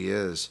the age he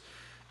is.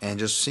 And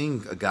just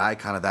seeing a guy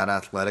kind of that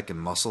athletic and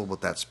muscle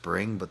with that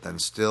spring, but then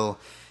still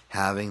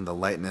having the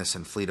lightness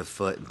and fleet of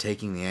foot and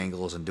taking the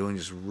angles and doing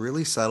just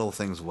really subtle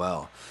things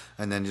well.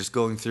 And then just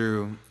going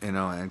through,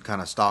 and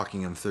kind of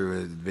stalking him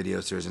through his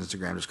videos, through his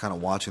Instagram, just kind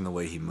of watching the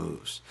way he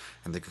moves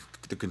and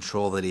the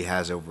control that he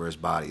has over his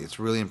body. It's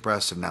really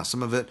impressive. Now,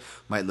 some of it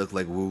might look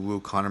like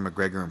woo-woo Conor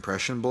McGregor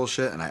impression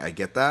bullshit, and I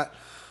get that.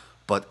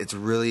 But it's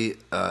really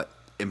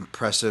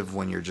impressive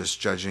when you're just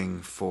judging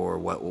for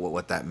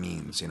what that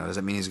means. Does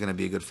that mean he's going to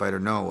be a good fighter?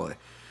 No.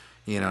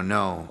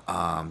 No.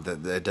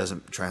 That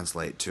doesn't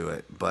translate to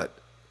it. But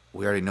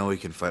we already know he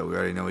can fight. We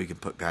already know he can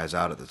put guys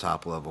out at the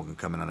top level and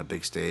come in on a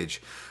big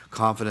stage.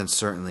 Confidence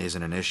certainly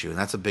isn't an issue, and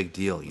that's a big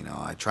deal.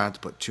 I try not to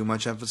put too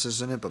much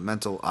emphasis in it, but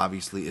mental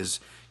obviously is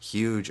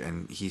huge,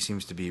 and he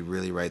seems to be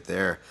really right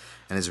there,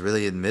 and is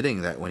really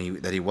admitting that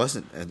that he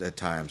wasn't at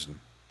times, and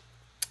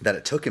that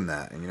it took him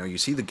that. And you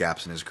see the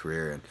gaps in his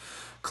career and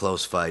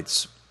close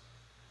fights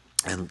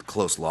and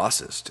close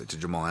losses to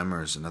Jamal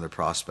Emmers, another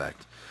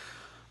prospect.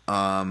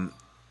 And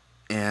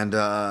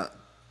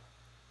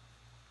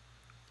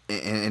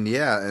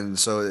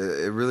so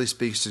it really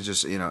speaks to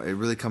just, it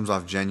really comes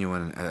off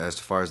genuine as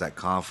far as that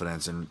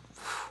confidence, and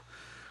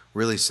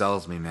really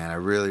sells me, man. I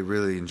really,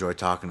 really enjoy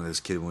talking to this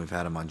kid when we've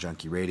had him on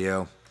Junkie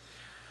Radio.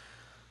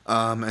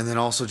 And then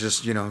also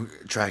just,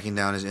 tracking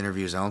down his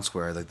interviews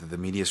elsewhere. Like the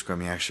media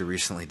scrum he actually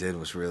recently did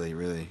was really,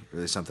 really,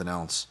 really something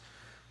else.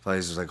 I thought he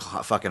was like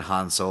fucking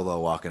Han Solo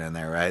walking in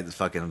there, right?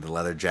 The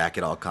leather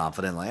jacket, all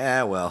confident, like,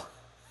 well,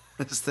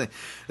 this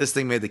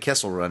thing made the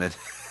Kessel running.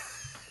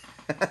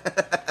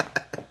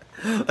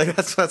 Like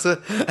that's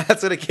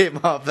what it came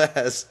off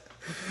as.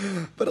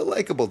 But a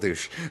likable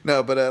douche.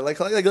 No, but like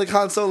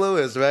Han Solo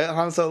is, right?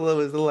 Han Solo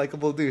is the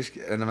likable douche,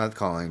 and I'm not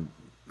calling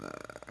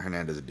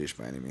Hernandez a douche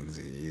by any means.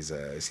 He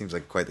seems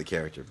like quite the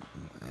character,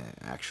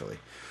 actually.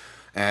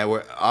 And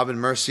we're Aubin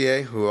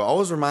Mercier, who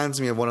always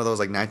reminds me of one of those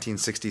like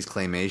 1960s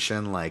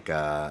claymation, like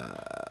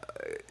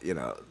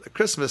the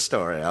Christmas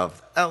story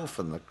of Elf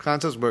and the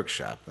Santa's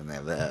Workshop, and they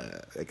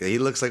have he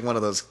looks like one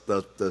of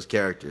those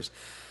characters.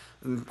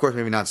 And of course,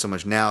 maybe not so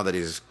much now that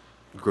he's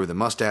grew the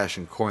mustache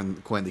and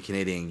coined the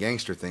Canadian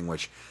gangster thing,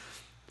 which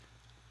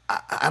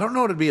I don't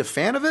know to be a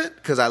fan of it,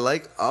 because I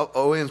like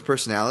Owen's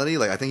personality.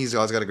 Like, I think he's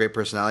always got a great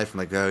personality from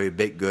like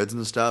baked goods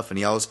and stuff, and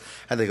he always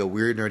had like a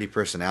weird nerdy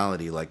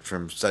personality, like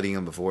from studying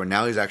him before.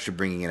 Now he's actually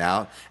bringing it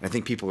out, and I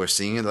think people are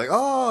seeing it. They're like,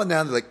 oh,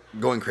 now they're like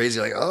going crazy,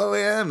 like, oh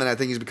yeah, and I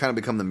think he's kind of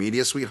become the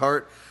media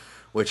sweetheart,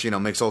 which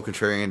makes old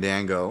contrarian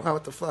Dan go, oh,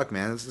 what the fuck,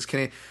 man? This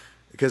Canadian,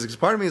 because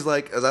part of me is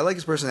like, as I like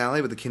his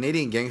personality, but the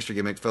Canadian gangster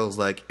gimmick feels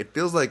like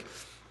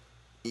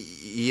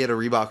he had a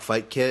Reebok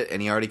fight kit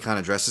and he already kind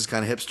of dresses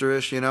kind of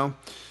hipsterish,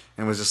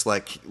 and was just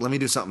like, let me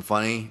do something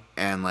funny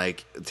and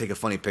like take a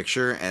funny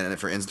picture and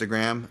for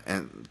Instagram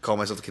and call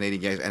myself the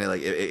Canadian gangster, and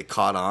it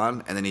caught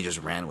on, and then he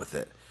just ran with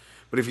it.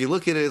 But if you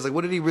look at it, it's like,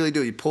 what did he really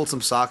do? He pulled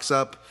some socks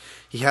up.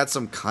 He had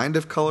some kind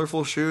of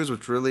colorful shoes,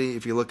 which really,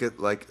 if you look at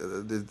like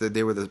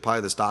they were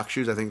probably the stock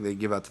shoes I think they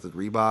give out to the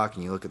Reebok,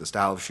 and you look at the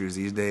style of shoes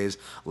these days,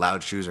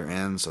 loud shoes are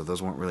in, so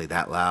those weren't really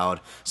that loud.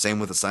 Same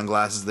with the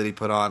sunglasses that he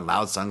put on,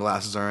 loud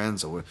sunglasses are in,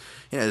 so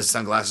his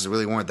sunglasses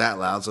really weren't that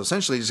loud. So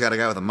essentially, you just got a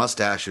guy with a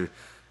mustache and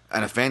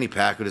a fanny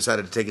pack who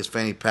decided to take his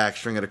fanny pack,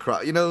 string it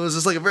across. It was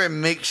just like a very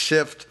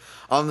makeshift,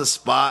 on the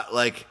spot.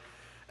 Like,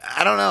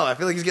 I don't know. I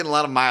feel like he's getting a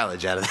lot of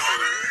mileage out of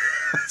that.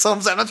 So I'm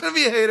not trying to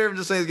be a hater. I'm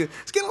just saying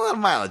he's getting a lot of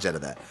mileage out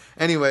of that.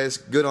 Anyways,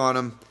 good on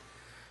him.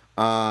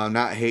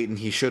 Not hating.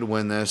 He should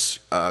win this.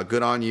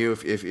 Good on you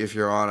if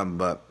you're on him.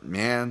 But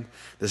man,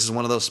 this is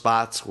one of those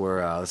spots where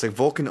it's like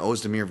Volkan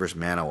Ozdemir versus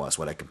Manoa is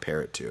what I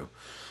compare it to.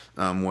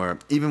 Where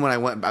even when I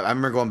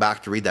remember going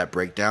back to read that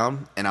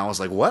breakdown, and I was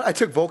like, "What? I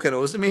took Volkan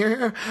Ozdemir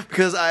here?"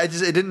 Because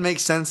it didn't make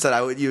sense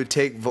that you would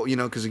take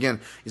because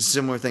again, it's a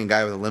similar thing.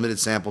 Guy with a limited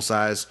sample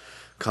size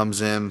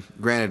comes in.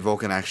 Granted,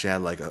 Volkan actually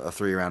had like a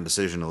 3-round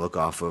decision to look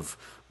off of,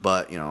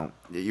 but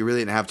you really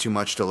didn't have too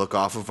much to look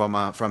off of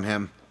from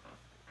him.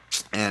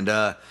 And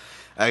I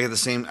get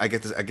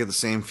the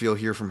same feel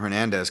here from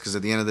Hernandez, because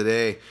at the end of the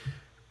day,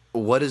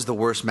 what is the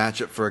worst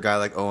matchup for a guy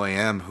like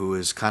OAM who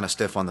is kind of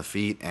stiff on the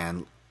feet,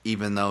 and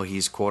even though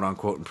he's quote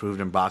unquote improved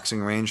in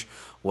boxing range,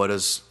 what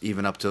is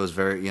even up to his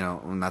very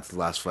not the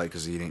last fight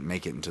because he didn't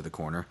make it into the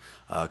corner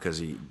because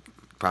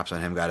props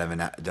on him, got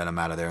done him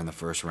out of there in the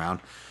first round.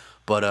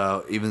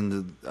 But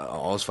even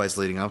all his fights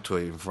leading up to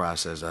it, even Farah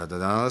says,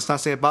 let's not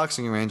stay at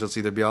boxing range. Let's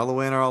either be all the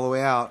way in or all the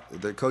way out.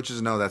 The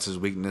coaches know that's his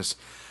weakness.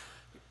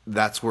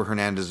 That's where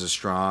Hernandez is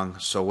strong.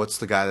 So what's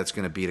the guy that's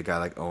going to beat a guy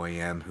like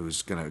OAM,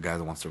 who's a guy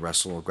that wants to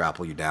wrestle,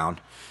 grapple you down,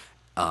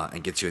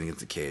 and gets you against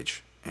the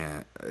cage?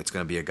 And it's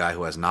going to be a guy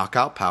who has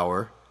knockout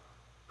power,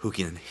 who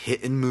can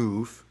hit and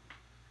move,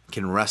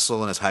 can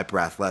wrestle, and is hyper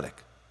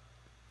athletic.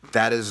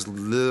 That is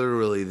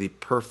literally the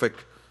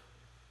perfect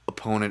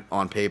opponent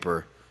on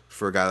paper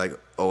for a guy like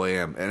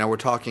OAM. And now we're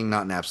talking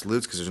not in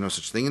absolutes, because there's no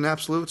such thing in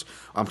absolutes.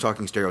 I'm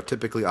talking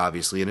stereotypically,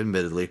 obviously, and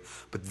admittedly.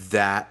 But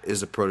that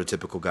is a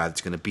prototypical guy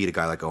that's going to beat a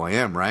guy like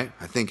OAM, right?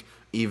 I think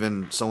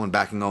even someone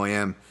backing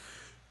OAM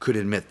could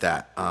admit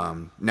that.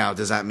 Now,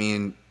 does that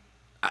mean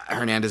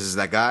Hernandez is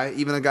that guy?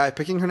 Even the guy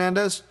picking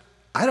Hernandez?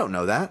 I don't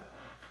know that.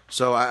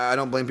 So I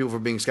don't blame people for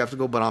being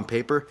skeptical, but on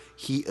paper,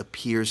 he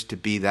appears to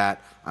be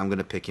that. I'm going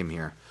to pick him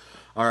here.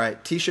 All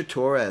right, Tisha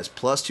Torres,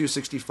 plus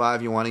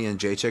 265, Ioane, and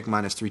Jacek,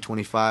 minus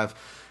 325.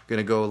 Going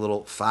to go a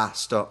little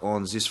faster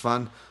on this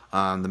one.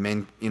 The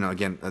main,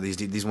 again,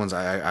 these ones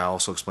I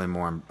also explain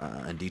more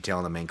in detail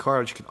in the main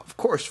card. You can, of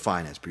course,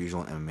 find, as per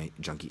usual, on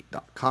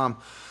MMAJunkie.com.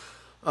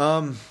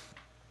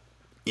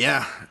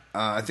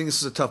 I think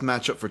this is a tough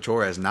matchup for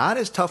Torres. Not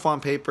as tough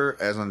on paper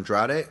as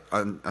Andrade,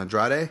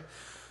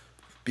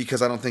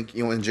 because I don't think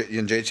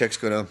Jacek's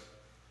going to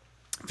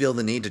feel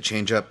the need to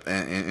change up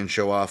and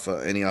show off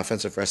any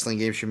offensive wrestling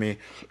games she may,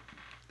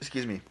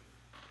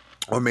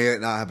 or may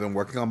not have been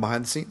working on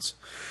behind the scenes.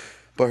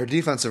 But her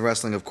defensive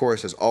wrestling, of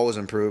course, has always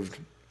improved,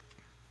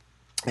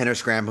 and her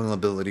scrambling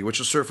ability, which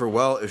will serve her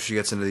well if she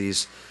gets into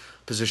these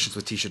positions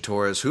with Tisha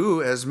Torres, who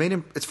has made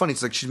it's funny,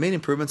 it's like she's made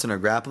improvements in her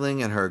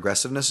grappling and her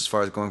aggressiveness as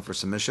far as going for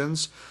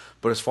submissions,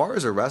 but as far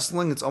as her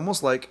wrestling, it's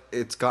almost like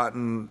it's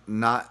gotten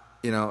not,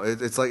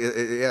 it's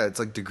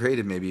like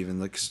degraded maybe even.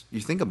 Like,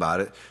 you think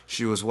about it,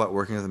 she was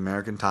working with the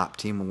American Top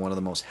Team in one of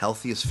the most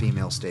healthiest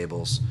female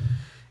stables,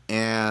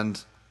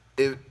 and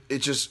it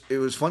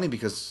was funny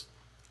because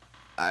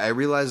I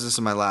realized this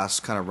in my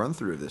last kind of run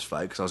through of this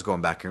fight, because I was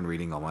going back and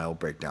reading all my old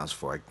breakdowns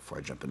before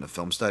I jump into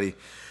film study,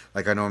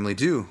 like I normally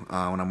do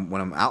when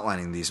I'm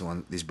outlining these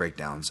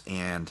breakdowns,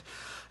 and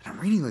I'm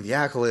reading like the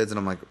accolades, and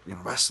I'm like,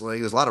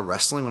 wrestling. There's a lot of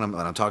wrestling when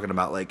I'm talking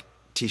about like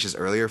Tisha's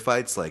earlier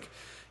fights, like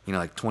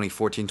like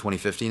 2014,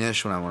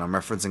 2015-ish when I'm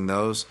referencing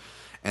those.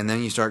 And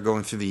then you start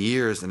going through the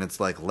years, and it's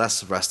like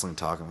less wrestling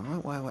talk. I'm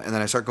like, why? And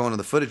then I start going to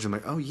the footage, and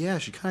I'm like, oh yeah,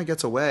 she kind of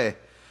gets away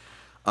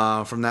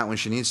from that when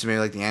she needs to. Maybe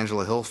like the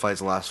Angela Hill fight's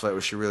the last fight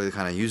where she really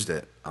kind of used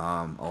it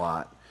a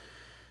lot.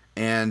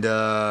 And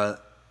I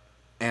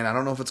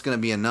don't know if it's going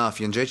to be enough.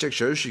 Jędrzejczyk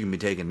shows she can be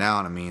taken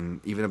down. I mean,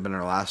 even up in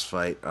her last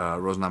fight,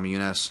 Rose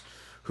Namajunas,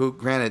 who,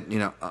 granted,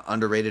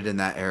 underrated in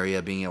that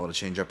area, being able to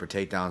change up her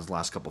takedowns the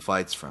last couple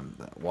fights from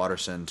the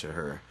Waterson to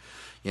her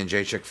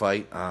Jędrzejczyk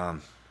fight.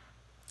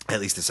 At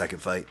least the second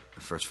fight.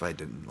 The first fight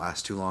didn't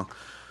last too long.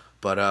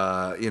 But,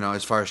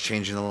 as far as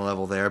changing the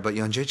level there. But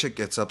Jędrzejczyk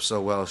gets up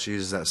so well. She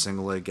uses that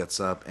single leg, gets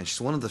up. And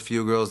she's one of the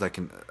few girls that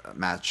can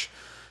match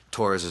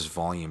Torres'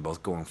 volume,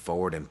 both going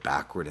forward and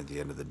backward at the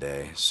end of the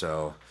day.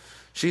 So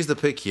she's the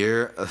pick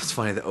here. It's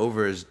funny, the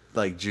over is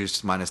like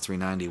juiced minus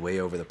 390, way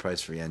over the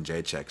price for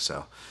Jędrzejczyk.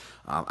 So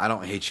I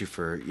don't hate you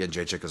for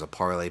Jędrzejczyk as a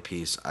parlay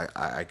piece.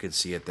 I could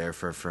see it there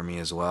for me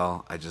as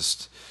well.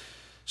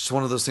 It's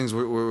one of those things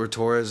where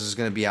Torres is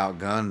going to be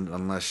outgunned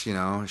unless,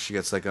 she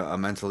gets like a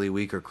mentally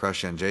weak or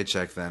crushed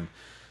Jędrzejczyk, then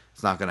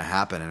it's not going to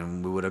happen.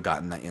 And we would have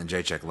gotten that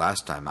Jędrzejczyk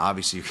last time.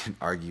 Obviously, you can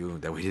argue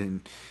that we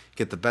didn't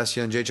get the best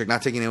Jędrzejczyk,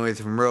 not taking it away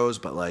from Rose,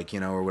 but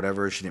or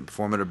whatever. She didn't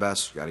perform at her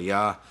best.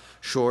 Yada.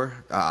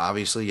 Sure.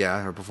 Obviously,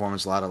 yeah, her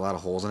performance, a lot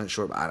of holes in it.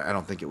 Sure, but I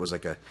don't think it was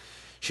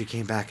she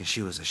came back and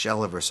she was a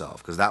shell of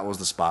herself, because that was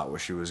the spot where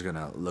she was going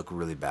to look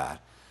really bad.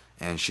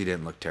 And she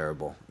didn't look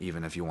terrible,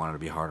 even if you wanted to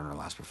be hard on her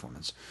last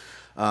performance.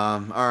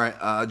 All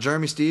right,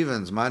 Jeremy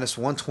Stephens, minus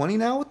 120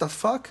 now? What the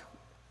fuck?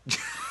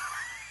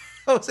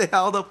 Jose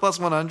Aldo plus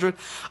 100?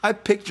 I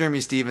picked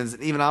Jeremy Stephens,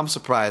 and even I'm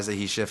surprised that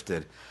he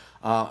shifted.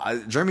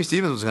 Jeremy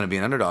Stephens was going to be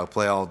an underdog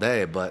play all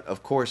day, but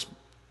of course,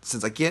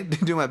 since I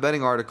can't do my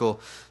betting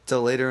article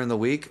till later in the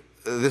week,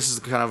 this is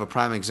kind of a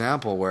prime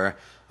example where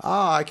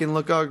I can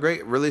look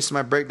great, release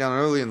my breakdown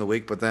early in the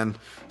week, but then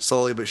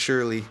slowly but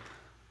surely,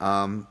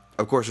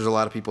 of course, there's a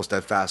lot of people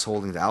steadfast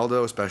holding to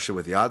Aldo, especially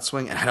with the odds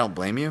swing, and I don't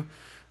blame you.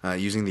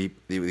 Using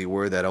the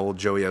word that old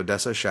Joey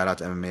Odessa, shout out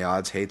to MMA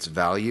Odds, hates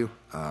value.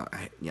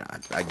 I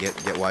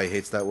get why he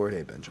hates that word.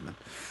 Hey, Benjamin.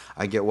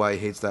 I get why he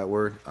hates that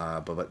word.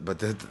 But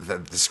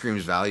the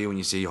screams value when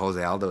you see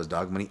Jose Aldo as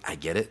dog money. I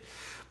get it.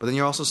 But then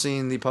you're also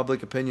seeing the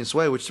public opinion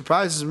sway, which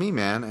surprises me,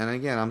 man. And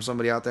again, I'm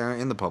somebody out there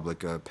in the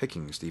public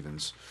picking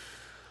Stephens.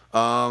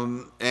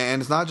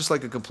 And it's not just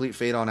like a complete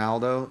fade on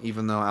Aldo,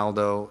 even though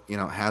Aldo,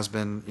 has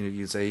been,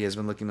 you'd say he has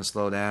been looking to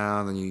slow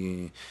down.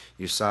 Then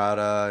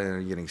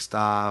USADA, getting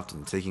stopped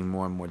and taking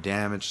more and more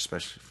damage,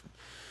 especially from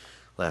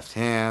left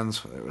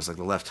hands. It was like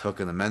the left hook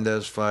in the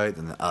Mendez fight,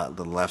 then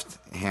the left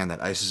hand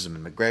that ices him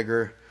in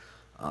McGregor,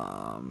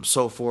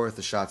 so forth.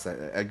 The shots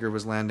that Edgar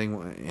was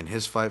landing in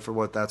his fight, for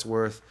what that's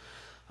worth.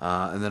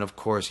 And then, of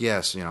course,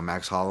 yes,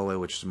 Max Holloway,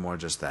 which is more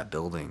just that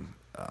building.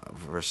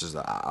 Versus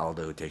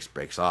Aldo, who takes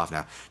breaks off.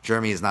 Now,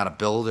 Jeremy is not a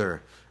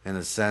builder in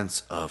the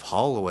sense of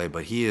Holloway,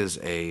 but he is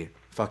a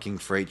fucking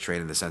freight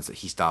train in the sense that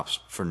he stops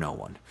for no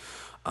one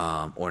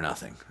or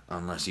nothing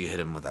unless you hit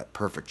him with that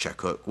perfect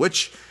check hook,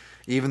 which,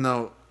 even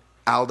though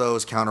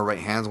Aldo's counter right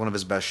hand is one of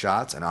his best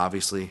shots, and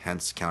obviously,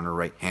 hence counter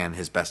right hand,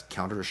 his best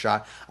counter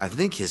shot, I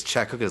think his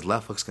check hook, his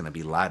left hook's going to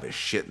be live as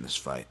shit in this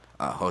fight,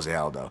 Jose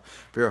Aldo.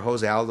 If you're a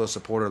Jose Aldo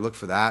supporter, look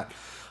for that.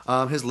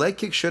 His leg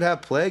kick should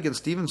have play against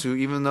Stephens, who,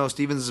 even though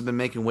Stephens has been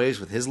making waves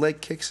with his leg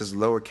kicks, his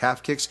lower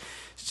calf kicks,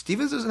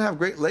 Stephens doesn't have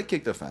great leg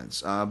kick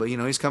defense. But,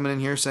 he's coming in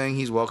here saying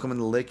he's welcome in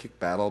the leg kick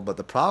battle. But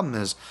the problem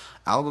is,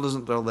 Aldo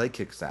doesn't throw leg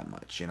kicks that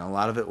much. A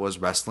lot of it was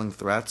wrestling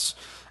threats,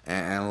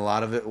 and a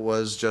lot of it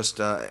was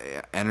just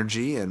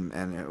energy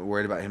and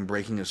worried about him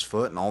breaking his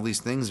foot. And all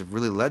these things have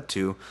really led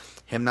to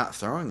him not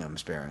throwing them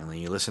sparingly.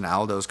 You listen to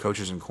Aldo's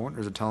coaches and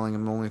corners are telling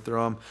him to only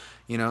throw them,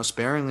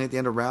 sparingly at the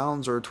end of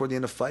rounds or toward the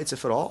end of fights,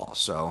 if at all.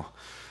 So,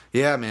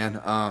 yeah,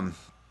 man. I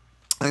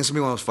think it's going to be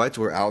one of those fights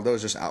where Aldo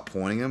is just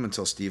outpointing him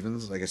until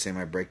Stephens, like I say in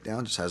my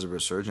breakdown, just has a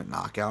resurgent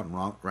knockout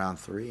in round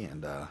 3.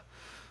 And,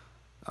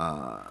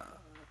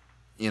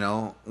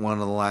 one of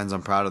the lines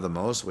I'm proud of the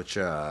most, which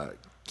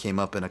came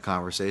up in a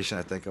conversation,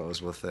 I think it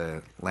was with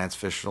Lance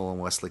Fishel and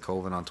Wesley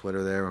Colvin on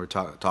Twitter there. We were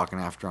talking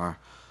after our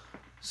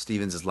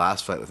Stephens'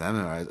 last fight with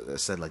MMA. I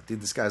said,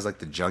 dude, this guy's like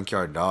the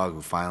junkyard dog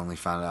who finally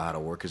found out how to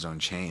work his own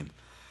chain.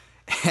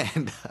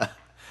 And I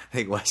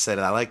think Wes said,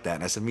 I like that.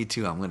 And I said, me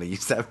too. I'm going to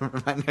use that for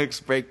my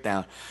next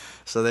breakdown.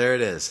 So there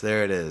it is.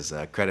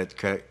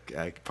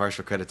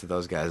 Partial credit to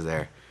those guys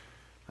there.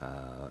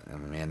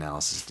 MMA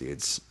analysis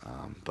dudes.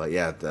 But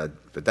yeah,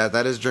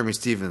 that is Jeremy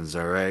Stephens,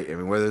 all right? I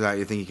mean, whether or not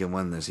you think he can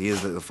win this, he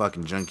is the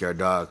fucking junkyard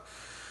dog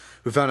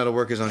who found how to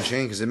work his own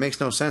chain, because it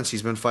makes no sense.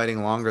 He's been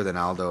fighting longer than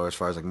Aldo as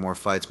far as more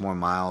fights, more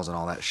miles, and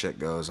all that shit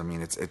goes. I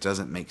mean, it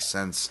doesn't make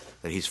sense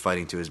that he's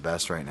fighting to his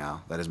best right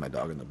now. That is my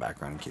dog in the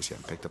background, in case you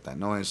haven't picked up that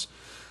noise.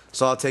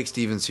 So I'll take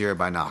Stephens here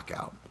by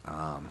knockout.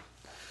 And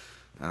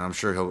I'm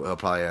sure he'll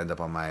probably end up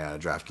on my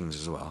DraftKings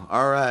as well.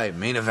 All right,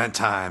 main event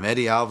time.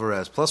 Eddie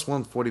Alvarez, plus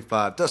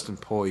 145. Dustin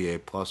Poirier,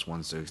 plus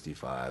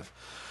 165.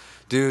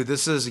 Dude,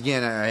 this is,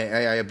 again,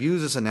 I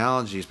abuse this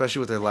analogy, especially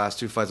with their last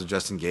two fights with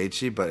Justin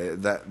Gaethje,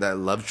 but that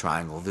love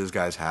triangle these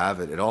guys have,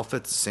 it all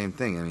fits the same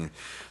thing. I mean,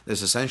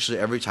 there's essentially,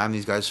 every time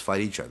these guys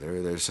fight each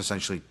other, there's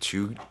essentially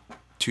two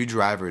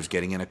drivers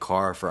getting in a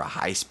car for a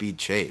high-speed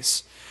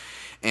chase.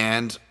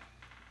 And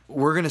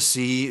we're going to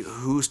see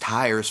whose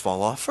tires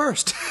fall off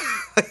first.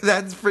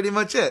 That's pretty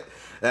much it.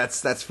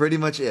 That's pretty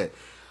much it.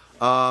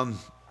 Man,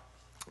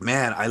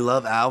 I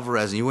love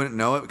Alvarez, and you wouldn't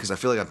know it because I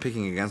feel like I'm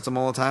picking against him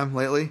all the time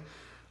lately.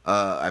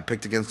 I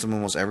picked against him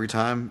almost every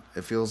time,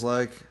 it feels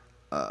like.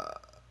 I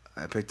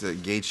picked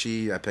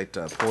Gaethje, I picked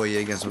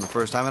Poirier against him the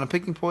first time, and I'm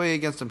picking Poirier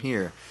against him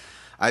here.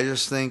 I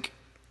just think,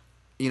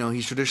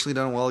 he's traditionally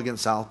done well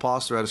against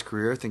southpaws throughout his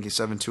career. I think he's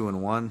 7-2-1,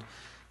 2-0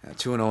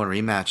 in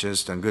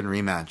rematches, done good in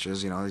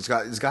rematches.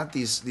 He's got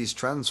these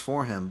trends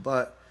for him,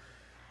 but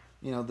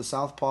the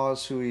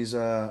southpaws who he's you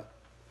gotta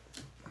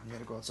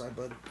go outside,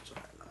 bud. Sorry,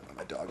 I got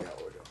my dog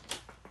out. Where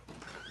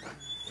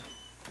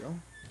go?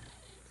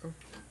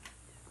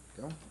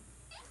 Go.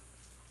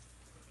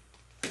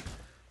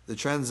 The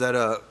trends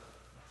that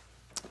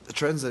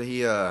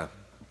he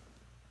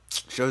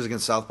shows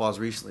against southpaws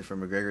recently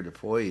from McGregor to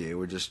Poirier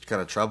were just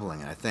kind of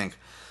troubling. And I think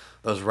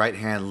those right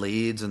hand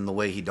leads and the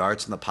way he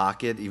darts in the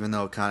pocket, even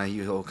though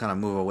he'll kind of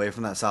move away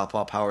from that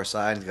southpaw power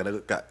side, he's got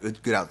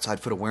good outside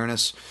foot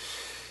awareness.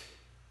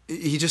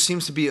 He just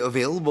seems to be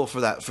available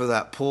for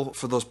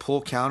those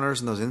pull counters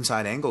and those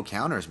inside angle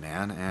counters,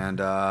 man.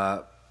 And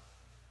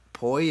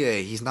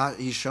Poirier,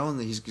 he's shown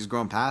that he's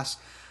grown past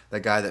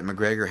that guy that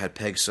McGregor had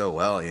pegged so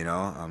well.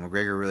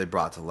 McGregor really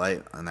brought to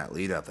light on that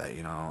lead up that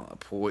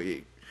Poirier,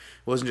 it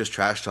wasn't just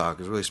trash talk. It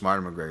was really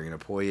smart of McGregor.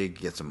 Poirier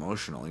gets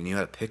emotional. You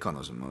had to pick on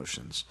those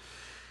emotions.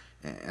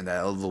 And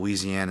that old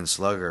Louisianan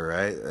slugger,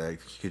 right? You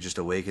could just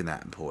awaken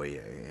that in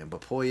Poirier. But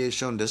Poirier's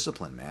shown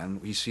discipline,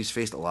 man. He's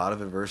faced a lot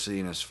of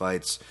adversity in his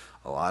fights,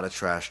 a lot of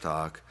trash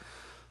talk,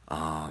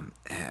 and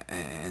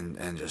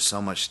just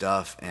so much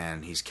stuff.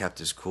 And he's kept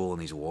his cool in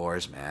these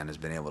wars, man. Has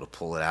been able to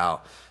pull it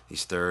out.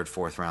 These 3rd,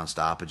 4th round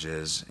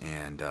stoppages,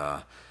 and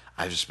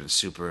I've just been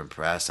super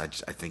impressed. I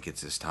think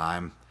it's his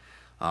time.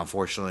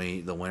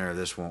 Unfortunately, the winner of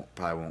this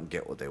probably won't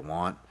get what they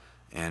want.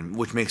 And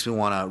which makes me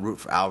want to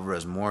root for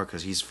Alvarez more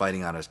because he's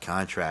fighting out his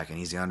contract and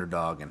he's the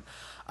underdog. And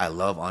I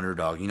love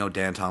underdog.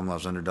 Dan Tom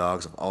loves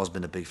underdogs. I've always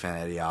been a big fan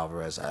of Eddie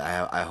Alvarez.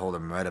 I hold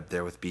him right up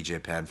there with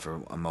BJ Penn for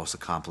most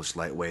accomplished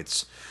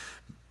lightweights.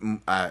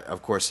 I,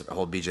 of course,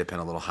 hold BJ Penn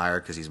a little higher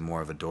because he's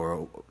more of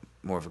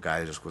a guy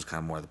who just was kind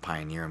of more of the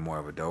pioneer and more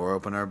of a door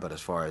opener. But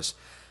as far as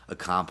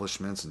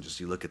accomplishments and just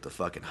you look at the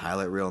fucking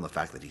highlight reel and the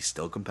fact that he's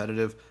still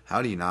competitive,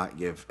 how do you not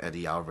give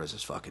Eddie Alvarez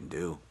his fucking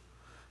due?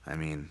 I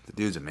mean, the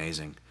dude's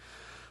amazing.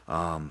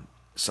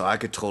 So I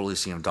could totally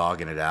see him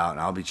dogging it out, and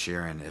I'll be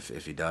cheering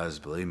if he does.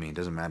 Believe me, it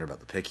doesn't matter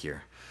about the pick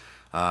here.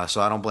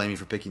 So I don't blame you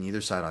for picking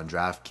either side on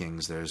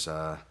DraftKings. There's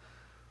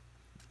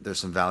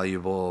some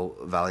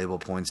valuable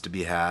points to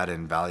be had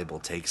and valuable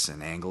takes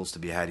and angles to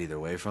be had either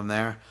way from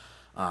there.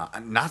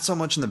 Not so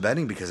much in the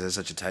betting because it's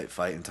such a tight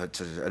fight and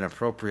such an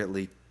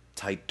appropriately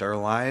tighter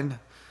line.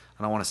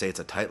 I don't want to say it's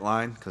a tight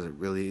line because it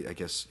really, I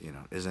guess,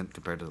 isn't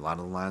compared to a lot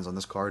of the lines on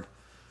this card.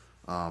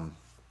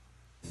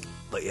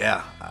 But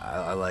yeah,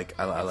 I like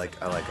Alvarez.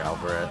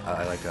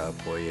 I like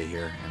Poirier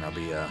here, and I'll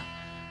be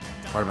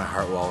part of my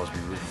heart will always be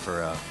rooting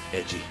for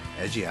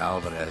edgy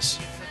Alvarez.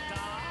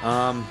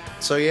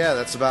 So yeah,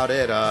 that's about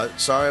it.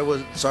 Sorry I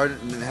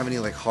didn't have any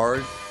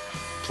hard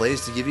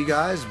plays to give you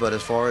guys, but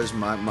as far as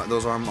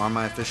those are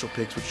my official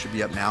picks, which should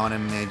be up now on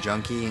MMA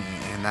Junkie,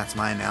 and that's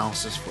my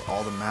analysis for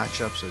all the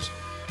matchups as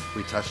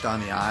we touched on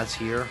the odds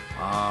here.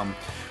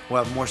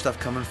 We'll have more stuff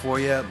coming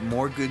for you.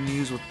 More good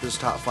news with this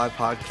Top 5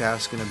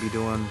 podcast. Going to be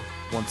doing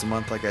once a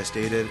month, like I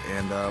stated.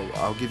 And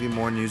I'll give you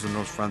more news on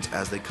those fronts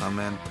as they come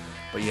in.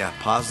 But yeah,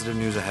 positive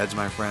news ahead,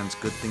 my friends.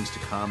 Good things to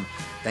come.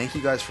 Thank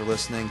you guys for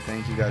listening.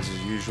 Thank you guys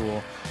as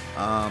usual.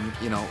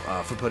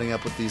 For putting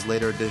up with these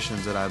later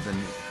editions that I've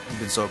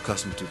been so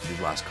accustomed to for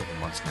these last couple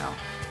months now.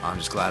 I'm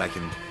just glad I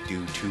can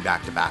do 2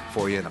 back-to-back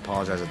for you, and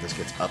apologize if this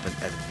gets up and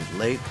edited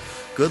late.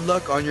 Good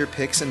luck on your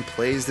picks and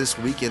plays this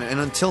weekend. And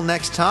until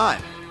next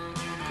time,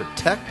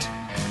 protect